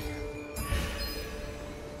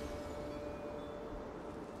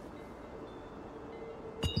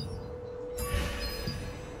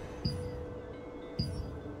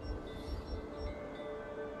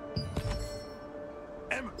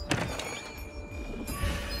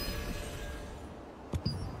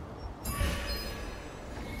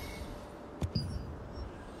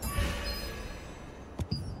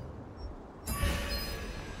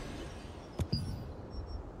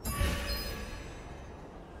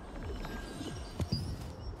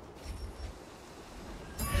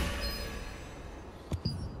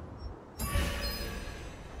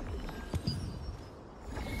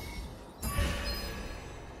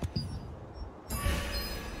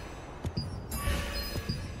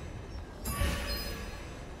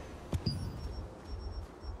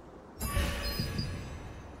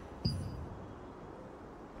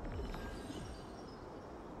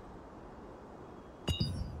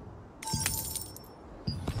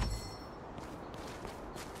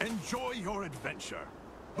 Enjoy your adventure.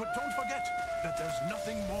 But don't forget that there's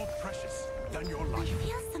nothing more precious than your life. I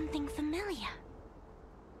feel something familiar.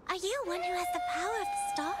 Are you one who has the power of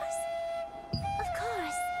the stars? Of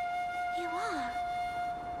course, you are.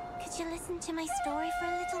 Could you listen to my story for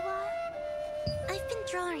a little while? I've been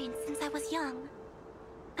drawing since I was young.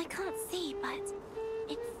 I can't see, but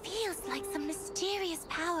it feels like some mysterious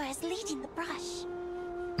power is leading the brush.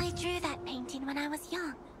 I drew that painting when I was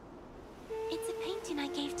young. It's a painting I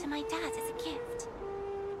gave to my dad as a gift.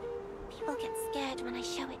 People get scared when I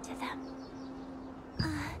show it to them.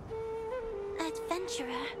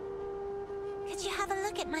 Adventurer, could you have a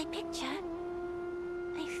look at my picture?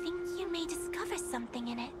 I think you may discover something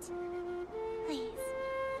in it. Please.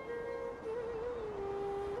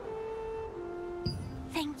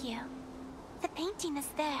 Thank you. The painting is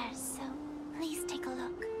there, so please take a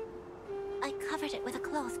look. I covered it with a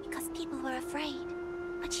cloth because people were afraid.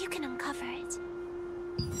 But you can uncover it.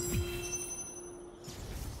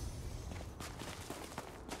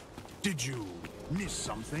 Did you miss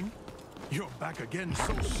something? You're back again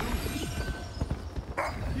so soon.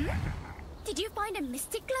 Did you find a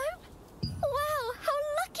mystic globe? Wow, how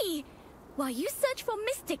lucky! While you search for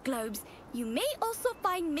mystic globes, you may also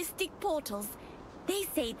find mystic portals. They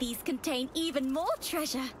say these contain even more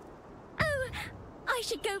treasure. Oh, I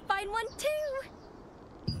should go find one too!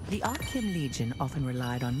 The Archeum Legion often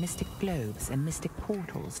relied on mystic globes and mystic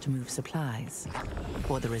portals to move supplies.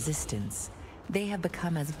 For the Resistance, they have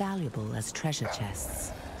become as valuable as treasure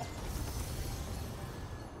chests.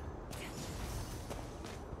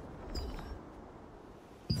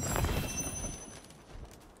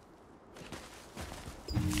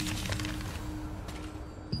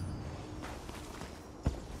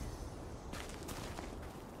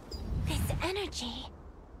 This energy,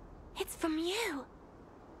 it's from you.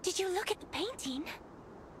 Did you look at the painting?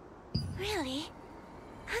 Really?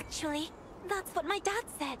 Actually, that's what my dad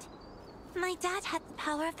said. My dad had the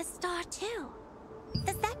power of the star too.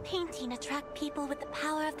 Does that painting attract people with the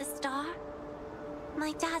power of the star?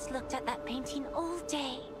 My dad looked at that painting all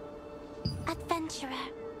day. Adventurer,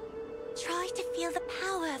 try to feel the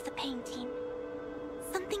power of the painting.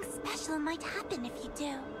 Something special might happen if you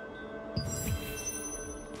do.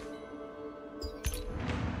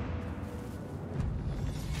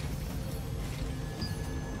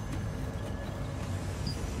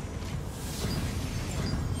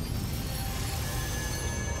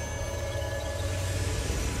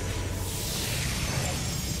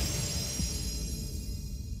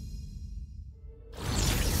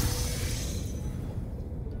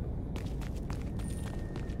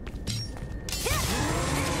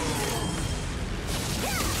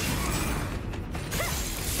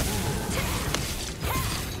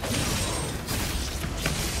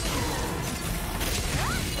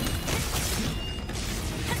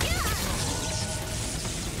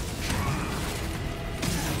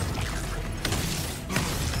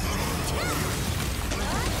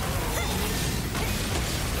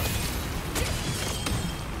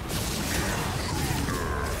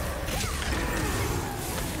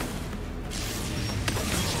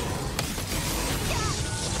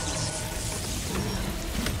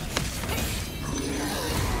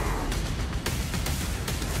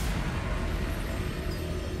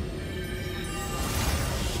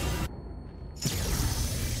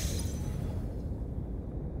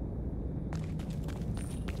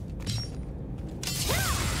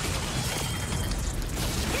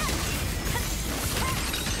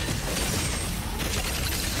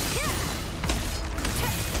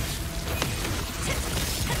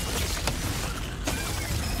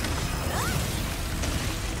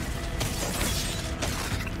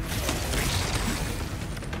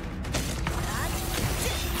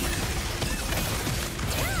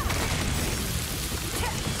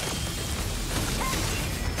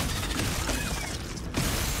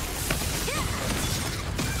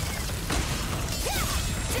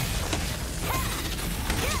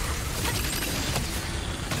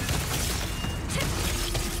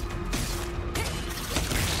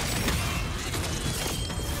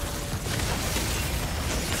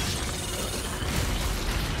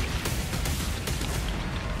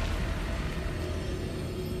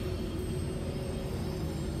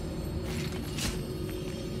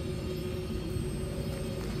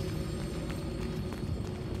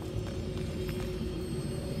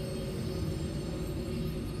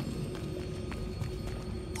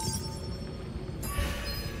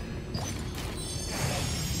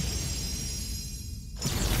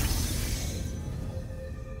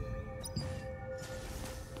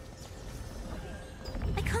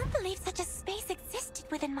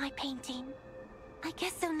 Within my painting. I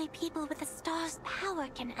guess only people with the star's power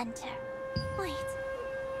can enter. Wait,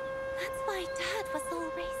 that's why Dad was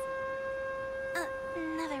always...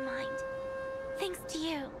 never mind. Thanks to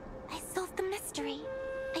you, I solved the mystery.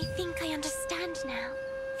 I think I understand now.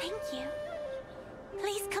 Thank you.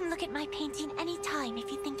 Please come look at my painting anytime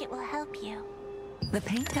if you think it will help you. The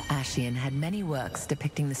painter Ashian had many works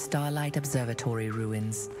depicting the Starlight Observatory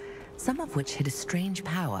ruins, some of which hid a strange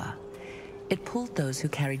power. It pulled those who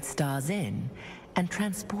carried stars in and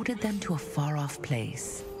transported them to a far-off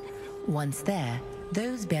place. Once there,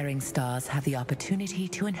 those bearing stars have the opportunity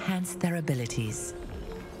to enhance their abilities.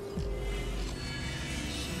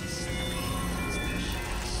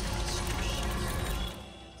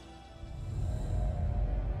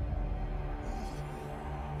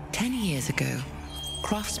 Years ago,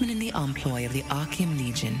 craftsmen in the employ of the Archeum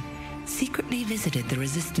Legion secretly visited the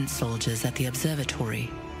Resistance soldiers at the observatory,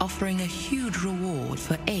 offering a huge reward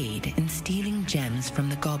for aid in stealing gems from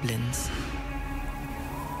the goblins.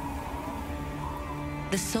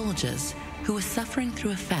 The soldiers, who were suffering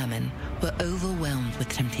through a famine, were overwhelmed with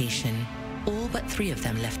temptation. All but 3 of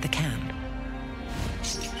them left the camp.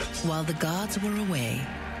 While the guards were away,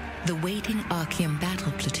 the waiting Archeum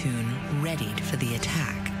battle platoon readied for the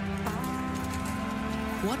attack.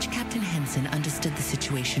 Watch Captain Henson understood the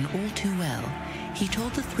situation all too well. He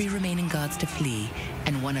told the 3 remaining guards to flee,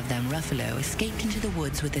 and one of them, Ruffalo, escaped into the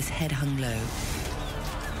woods with his head hung low.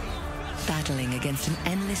 Battling against an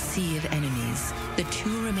endless sea of enemies, the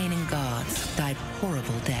 2 remaining guards died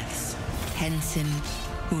horrible deaths. Henson,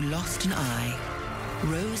 who lost an eye,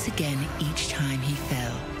 rose again each time he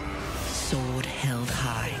fell, sword held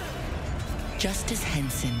high. Just as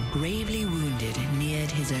Henson, gravely wounded,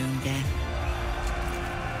 neared his own death,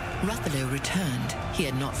 Ruffalo returned. He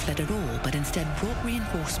had not fled at all, but instead brought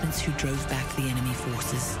reinforcements who drove back the enemy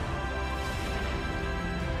forces.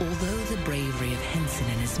 Although the bravery of Henson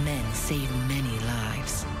and his men saved many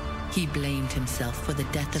lives, he blamed himself for the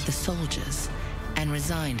death of the soldiers and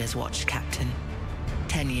resigned as watch captain.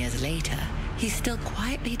 10 years later, he still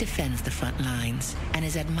quietly defends the front lines and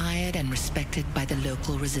is admired and respected by the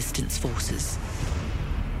local resistance forces.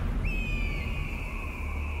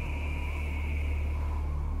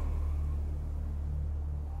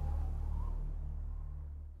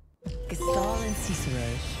 Gestal and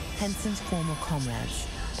Cicero, Henson's former comrades,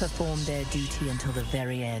 performed their duty until the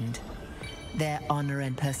very end. Their honor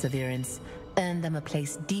and perseverance earned them a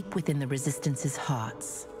place deep within the Resistance's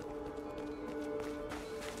hearts.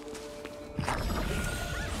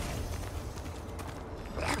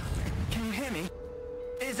 Can you hear me?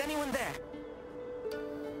 Is anyone there?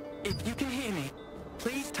 If you can hear me,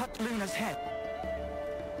 please touch Luna's head.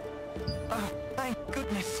 Oh, thank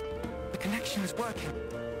goodness. The connection is working.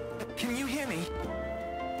 Can you hear me?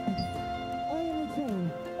 I am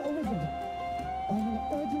returned, a wizard. I'm in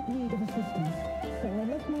urgent need of assistance, so I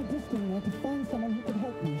left my destiny to find someone who could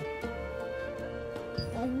help me.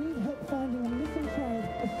 I need help finding a missing child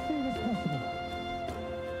as soon as possible.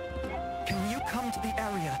 Can you come to the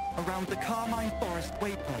area around the Carmine Forest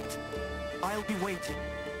waypoint? I'll be waiting.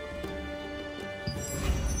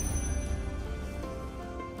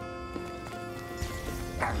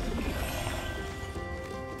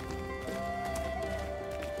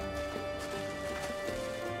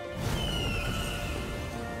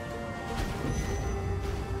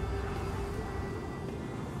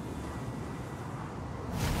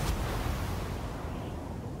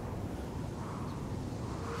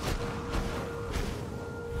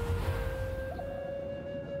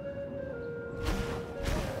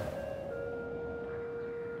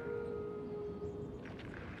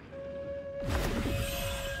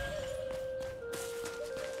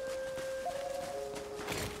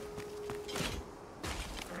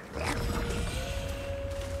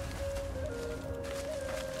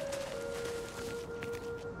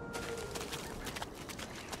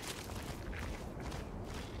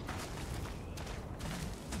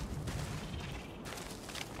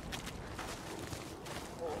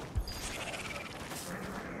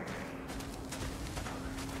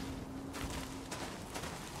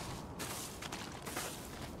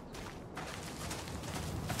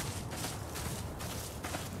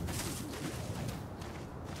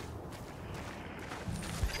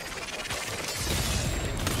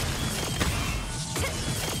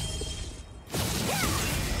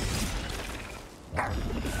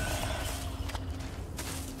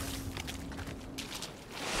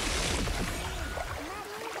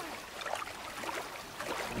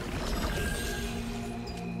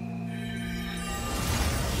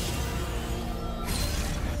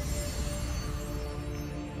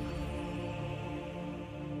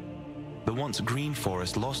 The once green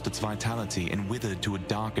forest lost its vitality and withered to a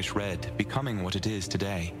darkish red, becoming what it is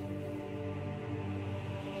today.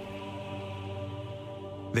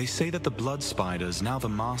 They say that the blood spiders, now the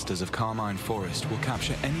masters of Carmine Forest, will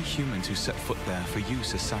capture any humans who set foot there for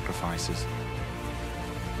use as sacrifices.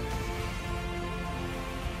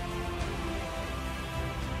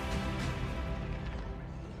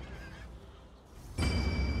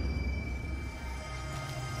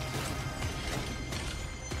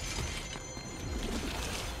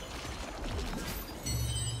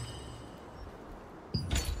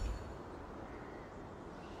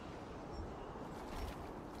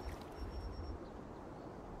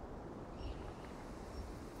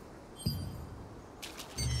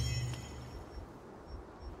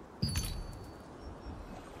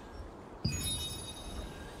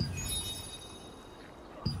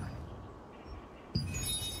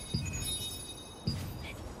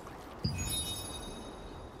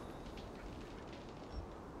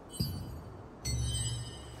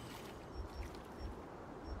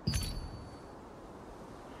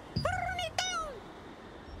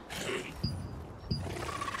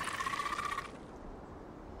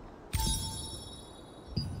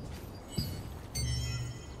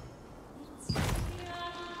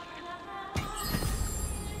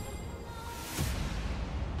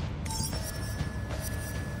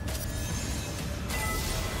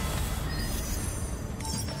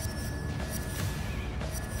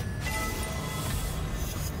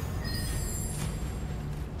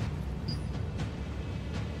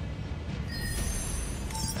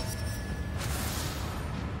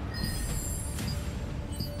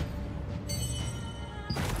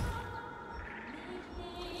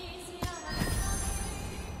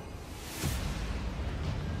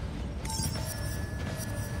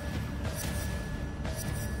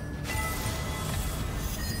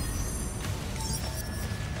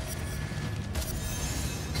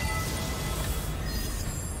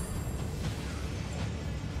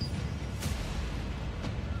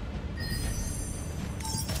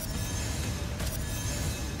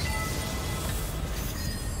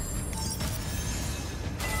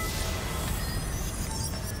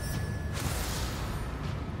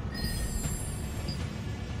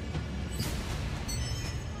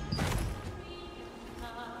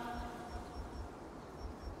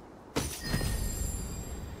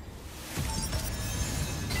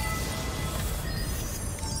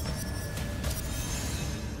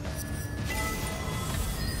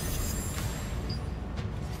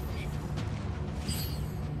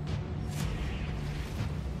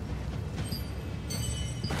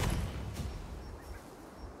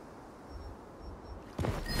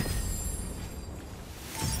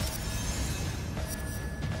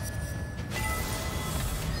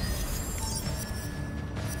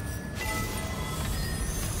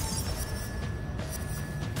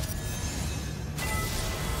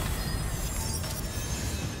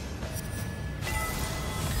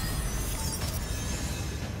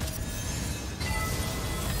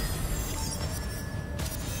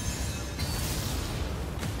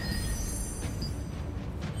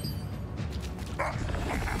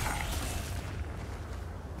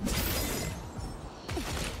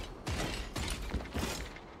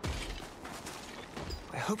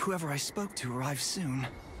 whoever I spoke to arrives soon.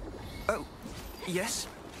 Oh, yes?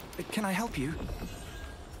 Can I help you?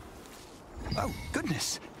 Oh,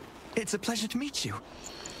 goodness. It's a pleasure to meet you.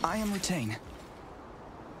 I am Rutain.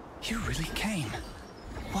 You really came.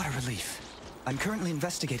 What a relief. I'm currently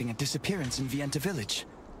investigating a disappearance in Vienta village.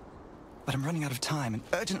 But I'm running out of time and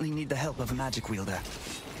urgently need the help of a magic wielder.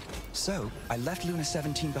 So, I left Luna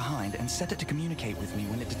 17 behind and set it to communicate with me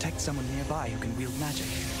when it detects someone nearby who can wield magic.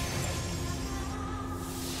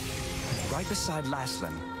 Right beside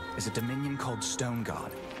Laslan is a dominion called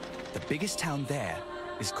Stoneguard. The biggest town there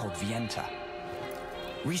is called Vienta.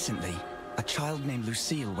 Recently, a child named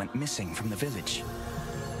Lucille went missing from the village.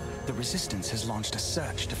 The Resistance has launched a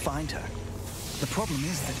search to find her. The problem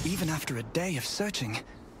is that even after a day of searching,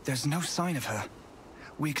 there's no sign of her.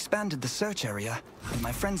 We expanded the search area, and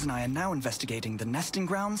my friends and I are now investigating the nesting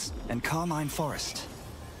grounds and Carmine Forest.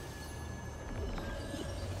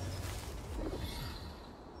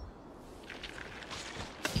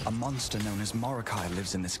 A monster known as Morokai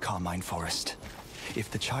lives in this Carmine Forest. If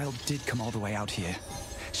the child did come all the way out here,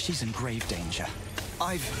 she's in grave danger.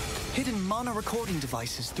 I've hidden mana recording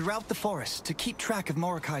devices throughout the forest to keep track of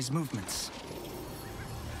Morokai's movements.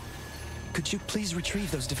 Could you please retrieve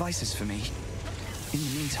those devices for me? In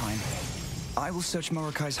the meantime, I will search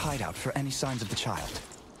Morokai's hideout for any signs of the child.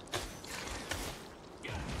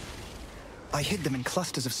 I hid them in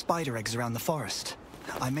clusters of spider eggs around the forest.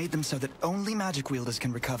 I made them so that only magic wielders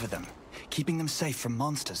can recover them, keeping them safe from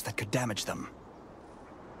monsters that could damage them.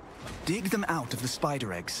 Dig them out of the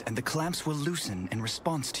spider eggs, and the clamps will loosen in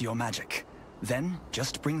response to your magic. Then,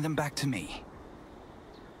 just bring them back to me.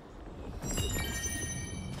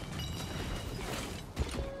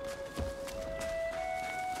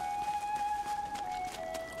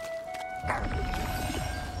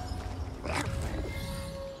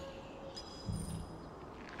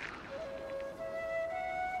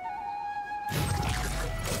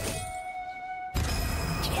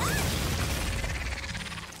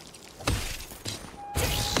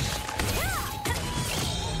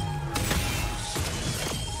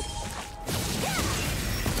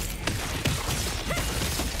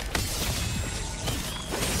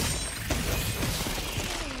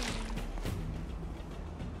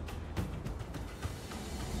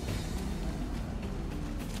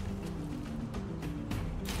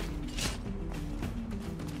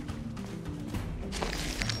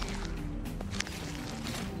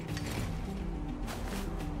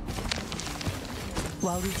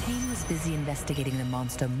 While Rutain was busy investigating the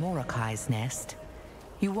monster Morokai's nest,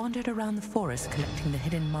 you wandered around the forest collecting the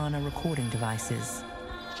hidden mana recording devices.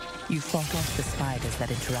 You fought off the spiders that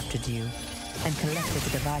interrupted you, and collected the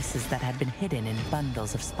devices that had been hidden in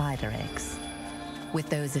bundles of spider eggs. With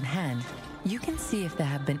those in hand, you can see if there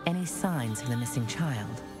have been any signs of the missing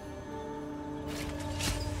child.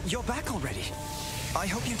 You're back already. I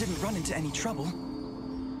hope you didn't run into any trouble.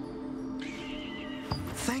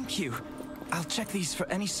 Thank you. I'll check these for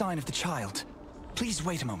any sign of the child. Please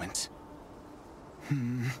wait a moment.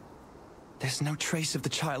 There's no trace of the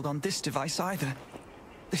child on this device either.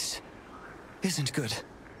 This isn't good.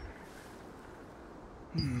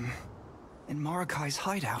 In Morokai's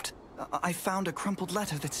hideout, I found a crumpled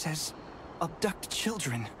letter that says, "Abduct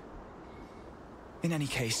children." In any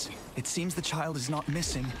case, it seems the child is not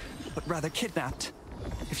missing, but rather kidnapped.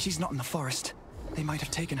 If she's not in the forest, they might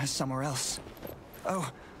have taken her somewhere else.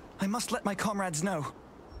 Oh, I must let my comrades know.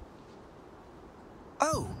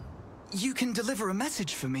 Oh, you can deliver a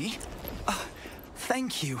message for me?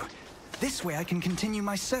 Thank you. This way I can continue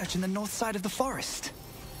my search in the north side of the forest.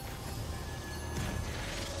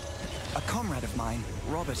 A comrade of mine,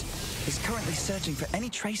 Robert, is currently searching for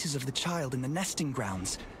any traces of the child in the nesting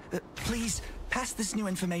grounds. Please pass this new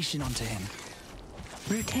information on to him.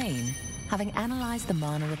 Rutain, having analyzed the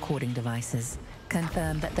mana recording devices,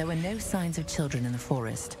 confirmed that there were no signs of children in the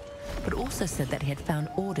forest, but also said that he had found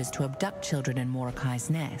orders to abduct children in Morokai's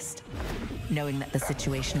nest. Knowing that the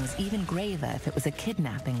situation was even graver if it was a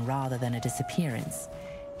kidnapping rather than a disappearance,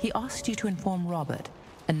 he asked you to inform Robert,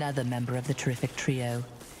 another member of the terrific trio.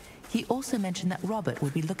 He also mentioned that Robert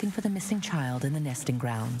would be looking for the missing child in the nesting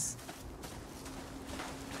grounds.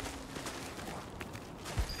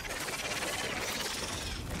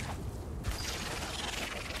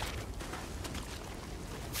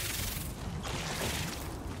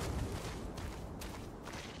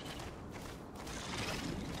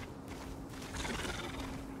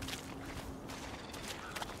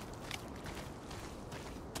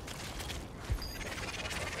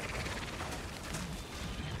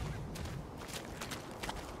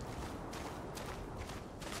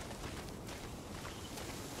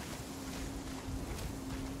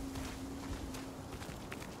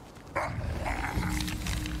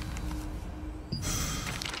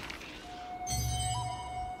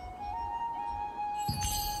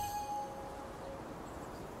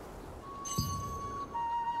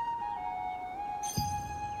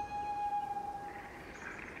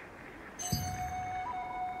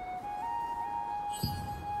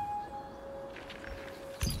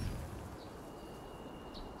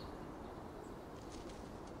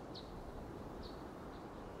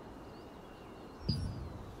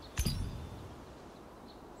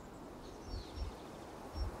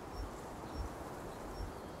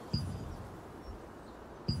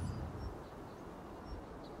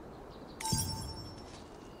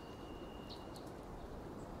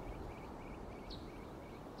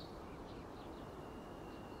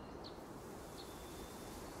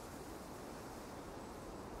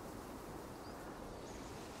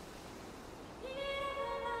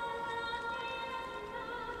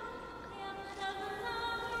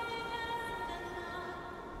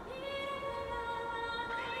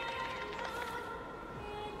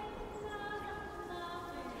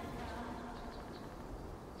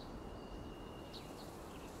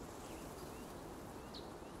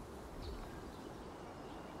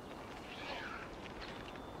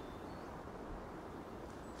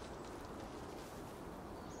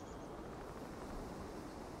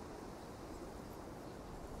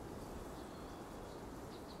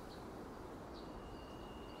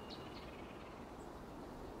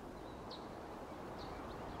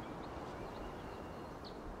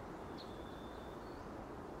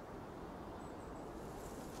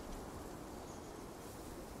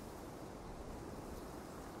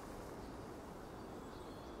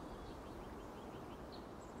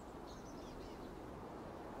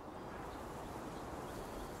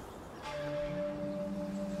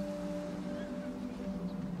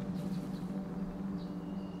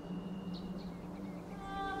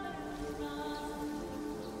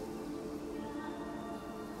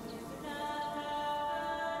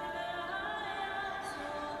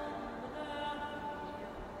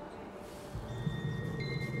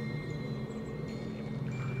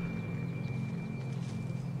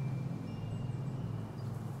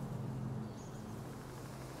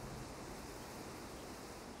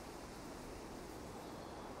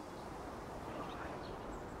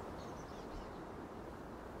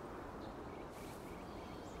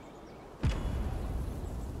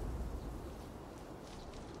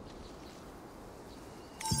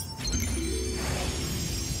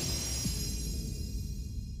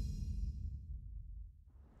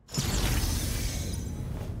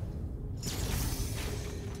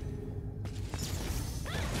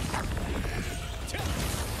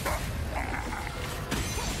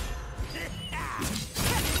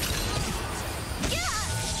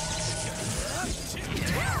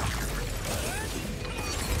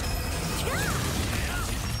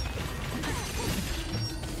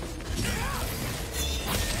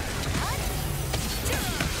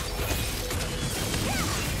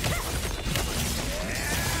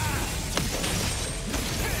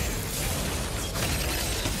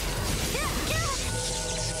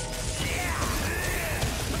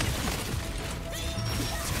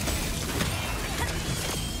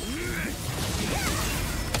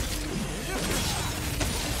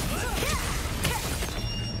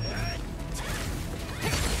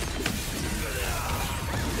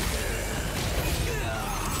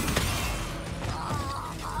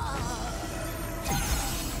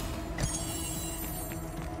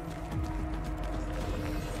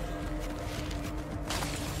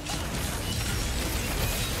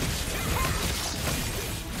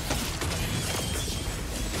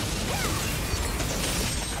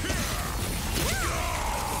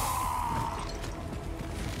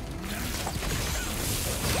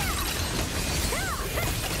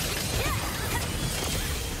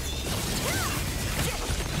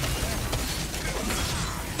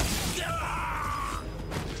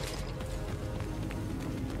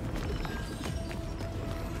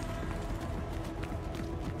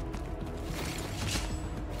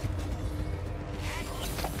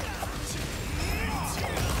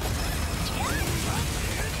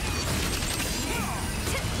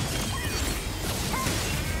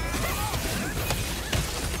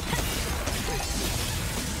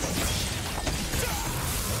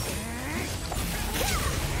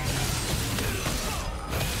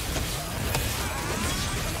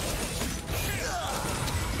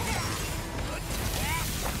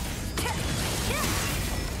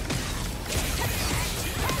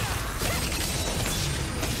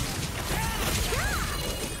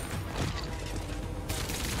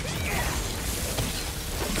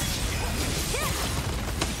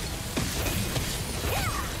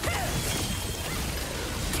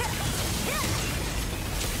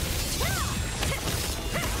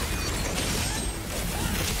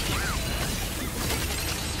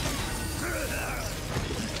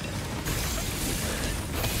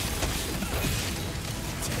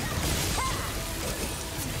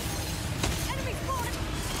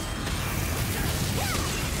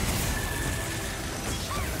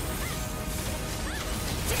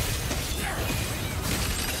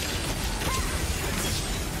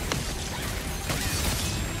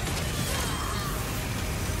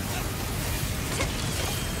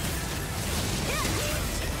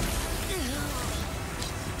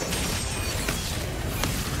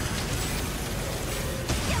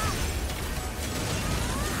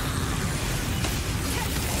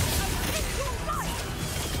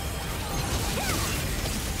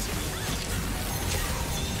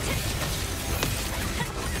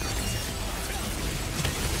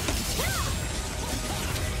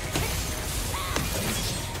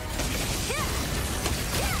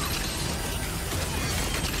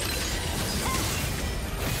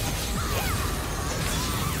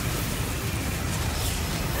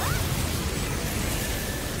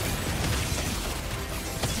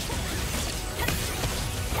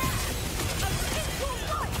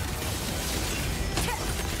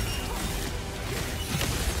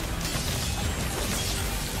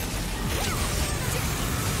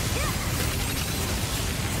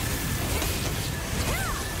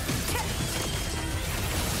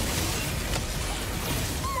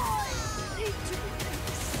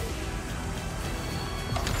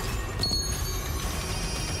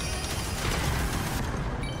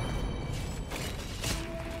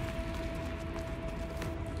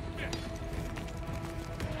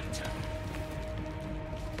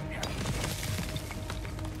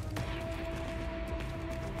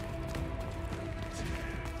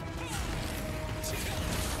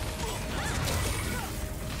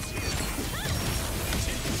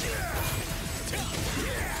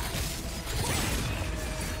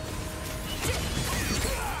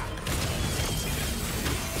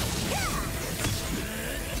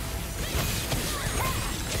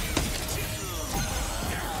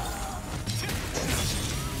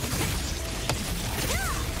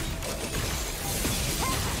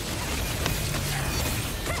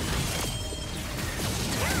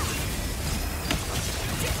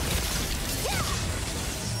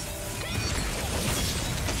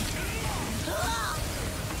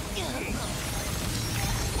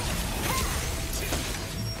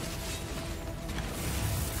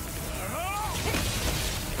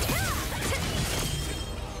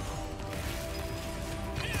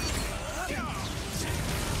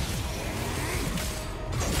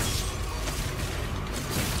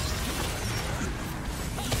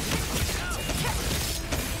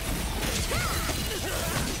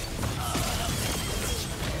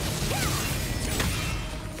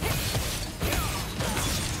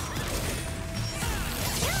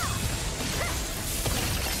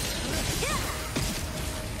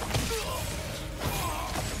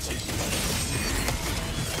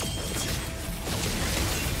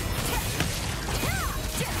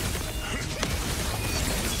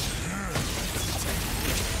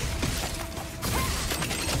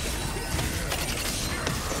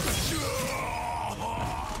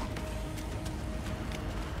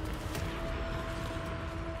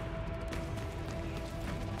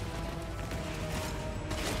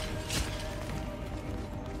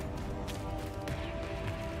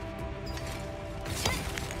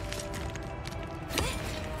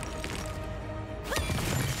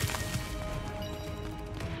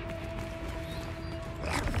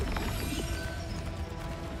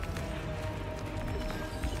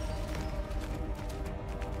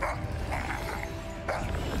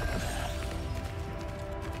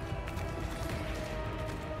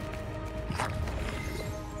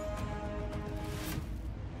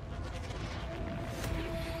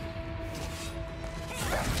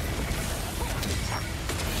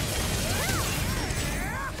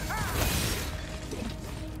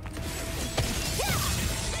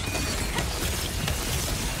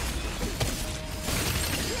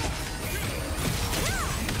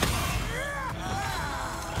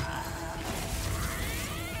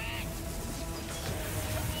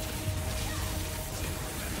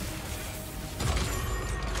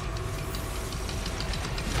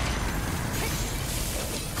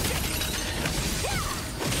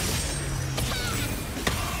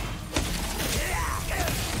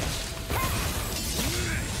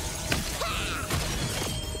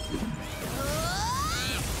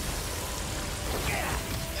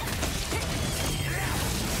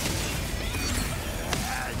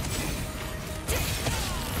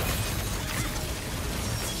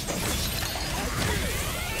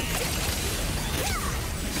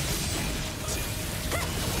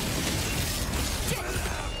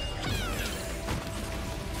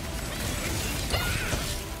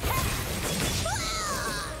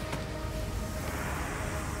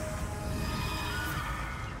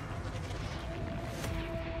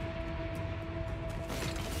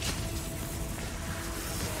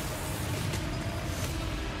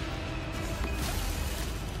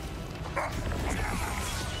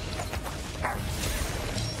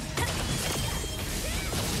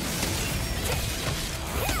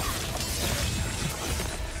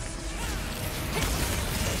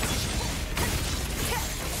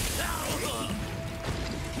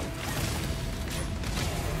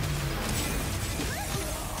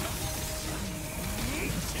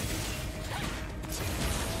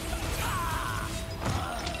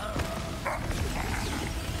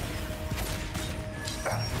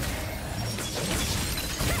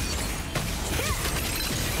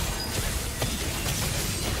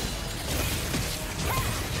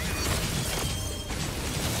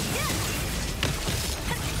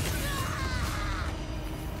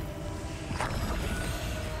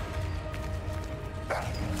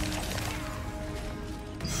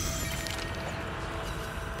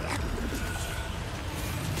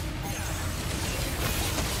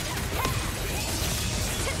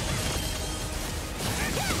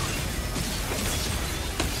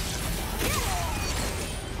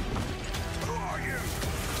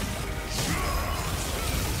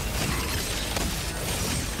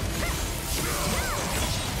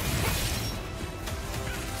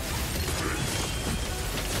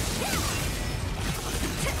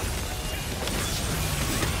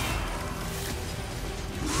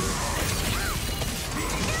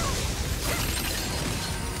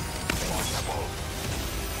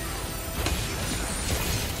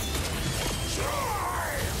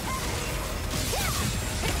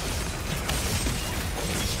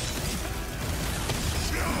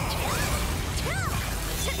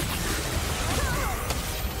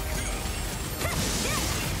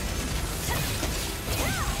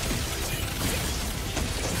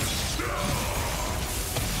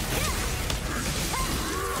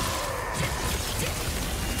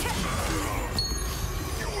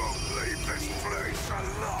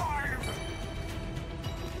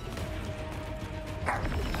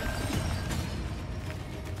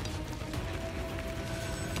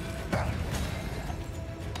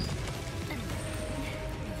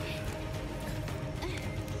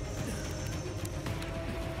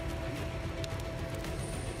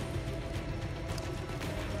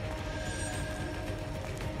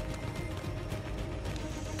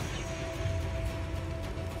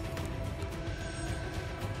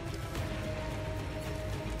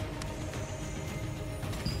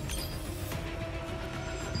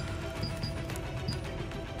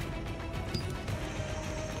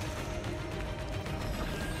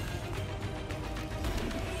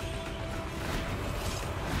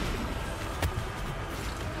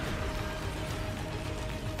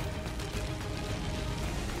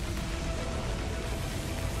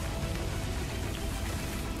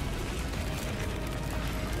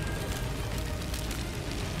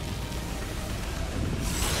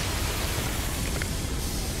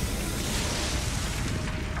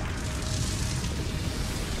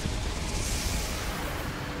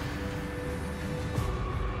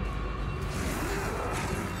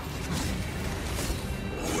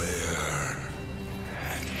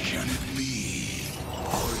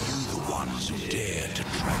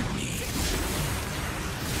 attempt to trap me.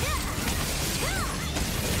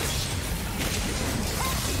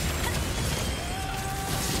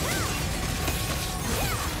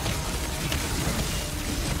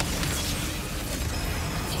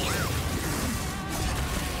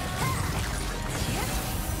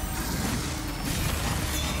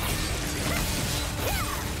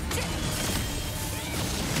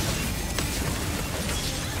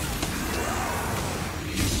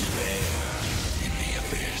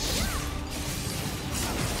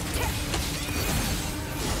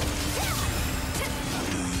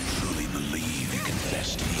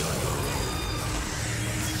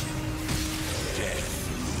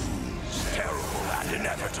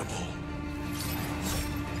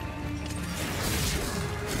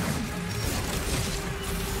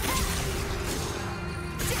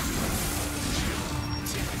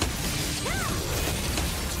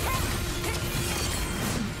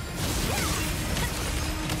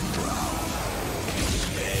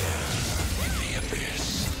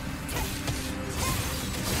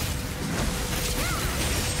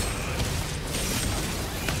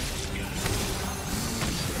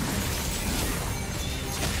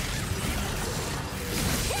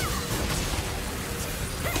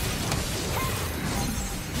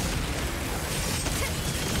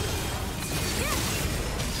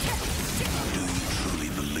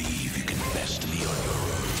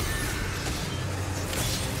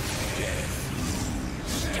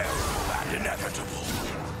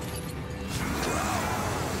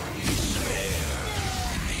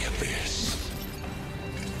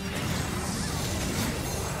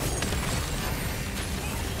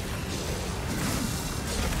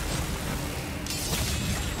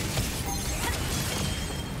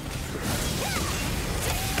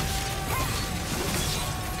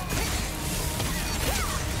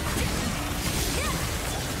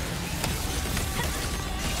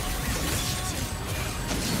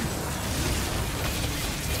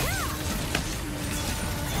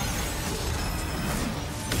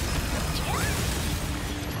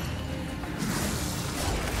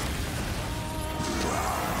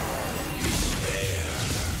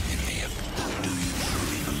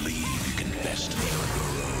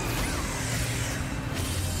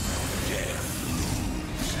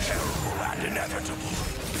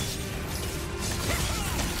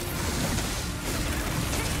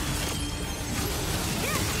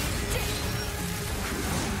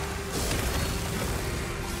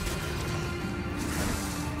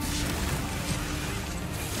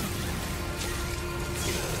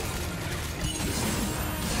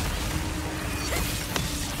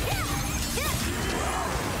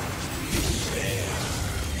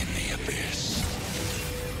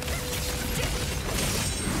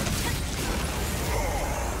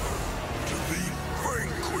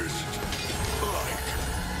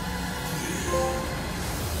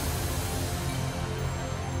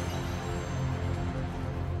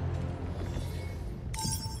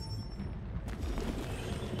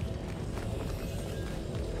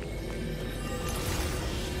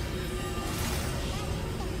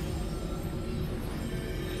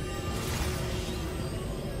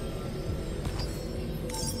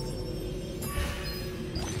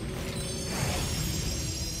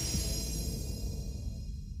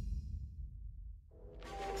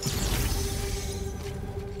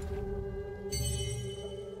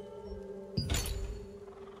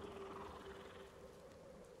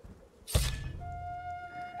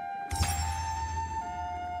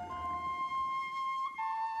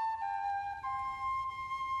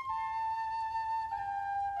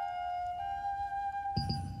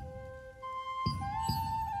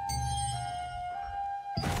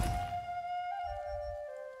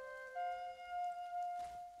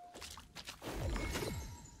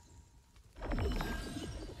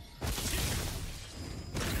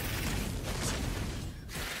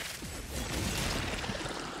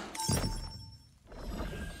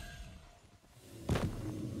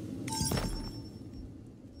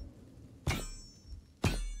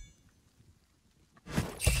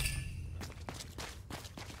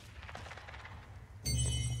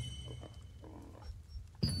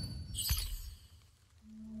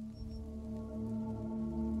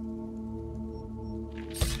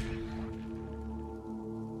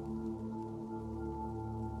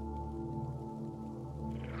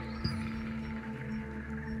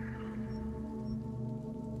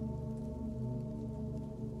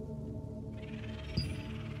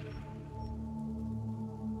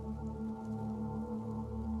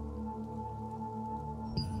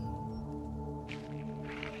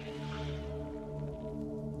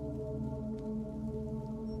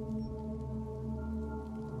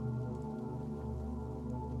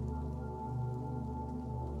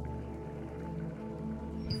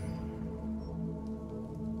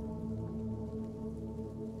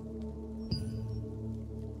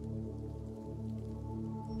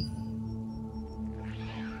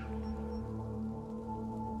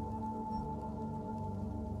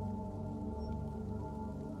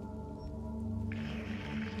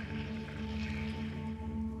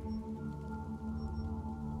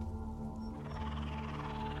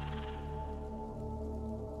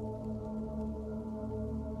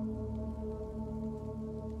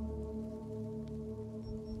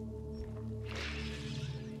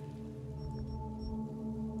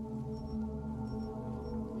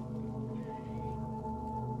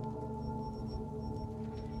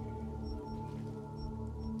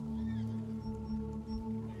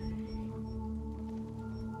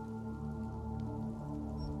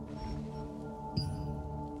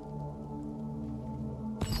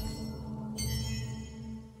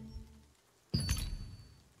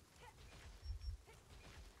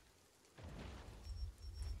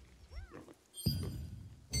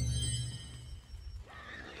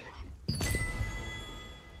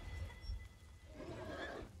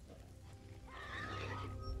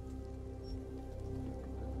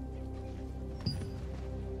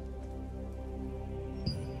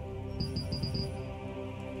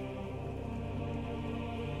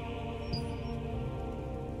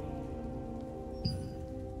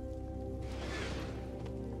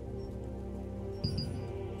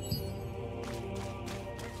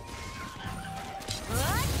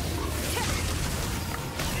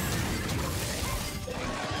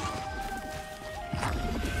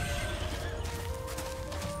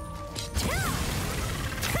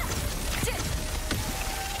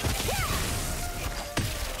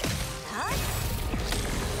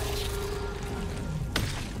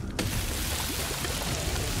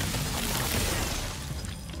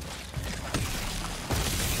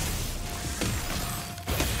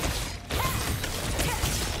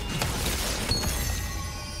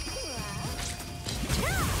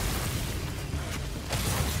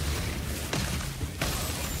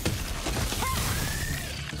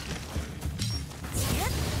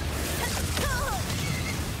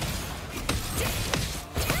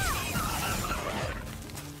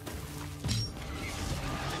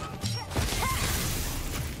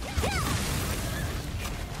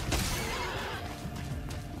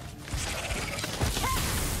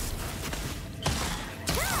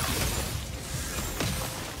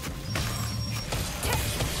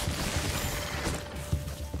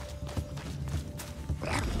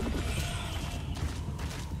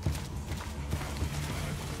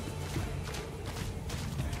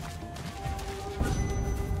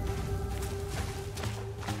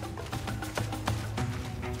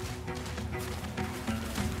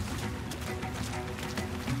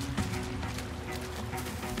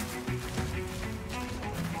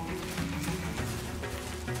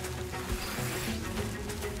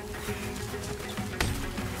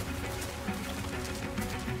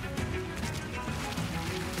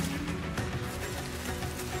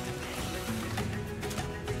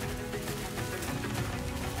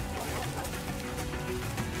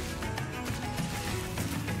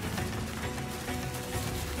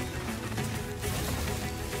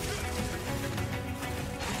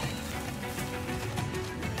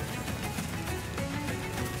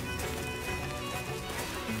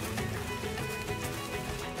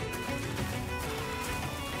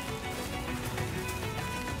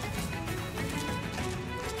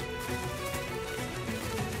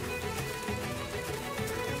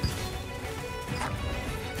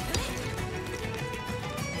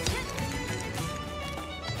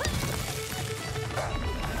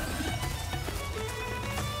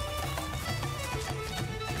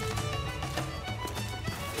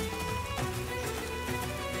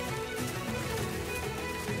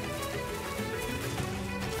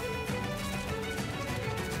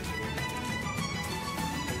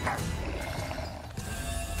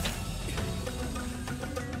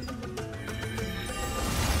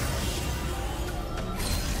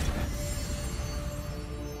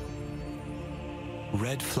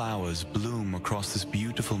 Red flowers bloom across this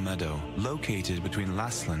beautiful meadow located between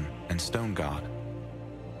Laslan and Stoneguard.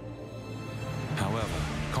 However,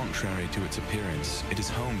 contrary to its appearance, it is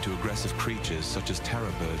home to aggressive creatures such as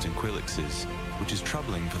terror birds and quillixes, which is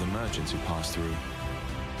troubling for the merchants who pass through.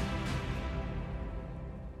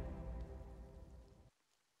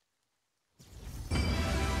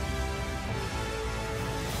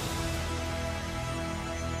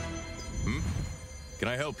 Can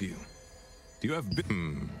I help you? Do you have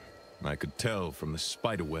I could tell from the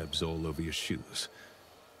spiderwebs all over your shoes.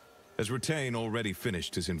 Has Retain already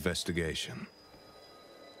finished his investigation?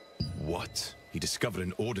 What? He discovered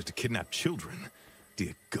an order to kidnap children?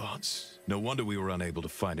 Dear gods, no wonder we were unable to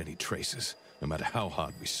find any traces, no matter how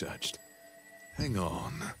hard we searched. Hang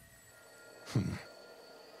on.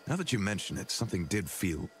 Now that you mention it, something did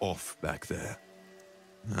feel off back there.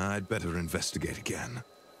 I'd better investigate again.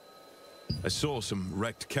 I saw some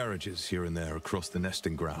wrecked carriages here and there across the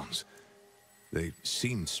nesting grounds. They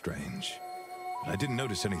seemed strange, but I didn't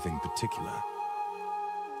notice anything particular.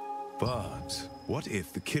 But what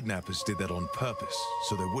if the kidnappers did that on purpose,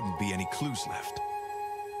 so there wouldn't be any clues left?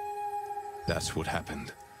 That's what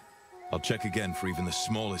happened. I'll check again for even the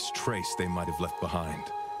smallest trace they might have left behind,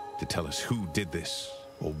 to tell us who did this,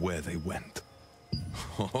 or where they went.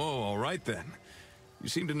 Oh, all right then. You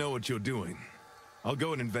seem to know what you're doing. I'll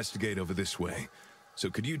go and investigate over this way.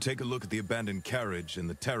 So could you take a look at the abandoned carriage and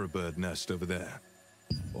the terror bird nest over there?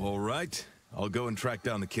 All right, I'll go and track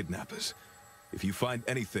down the kidnappers. If you find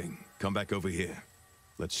anything, come back over here.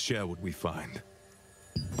 Let's share what we find.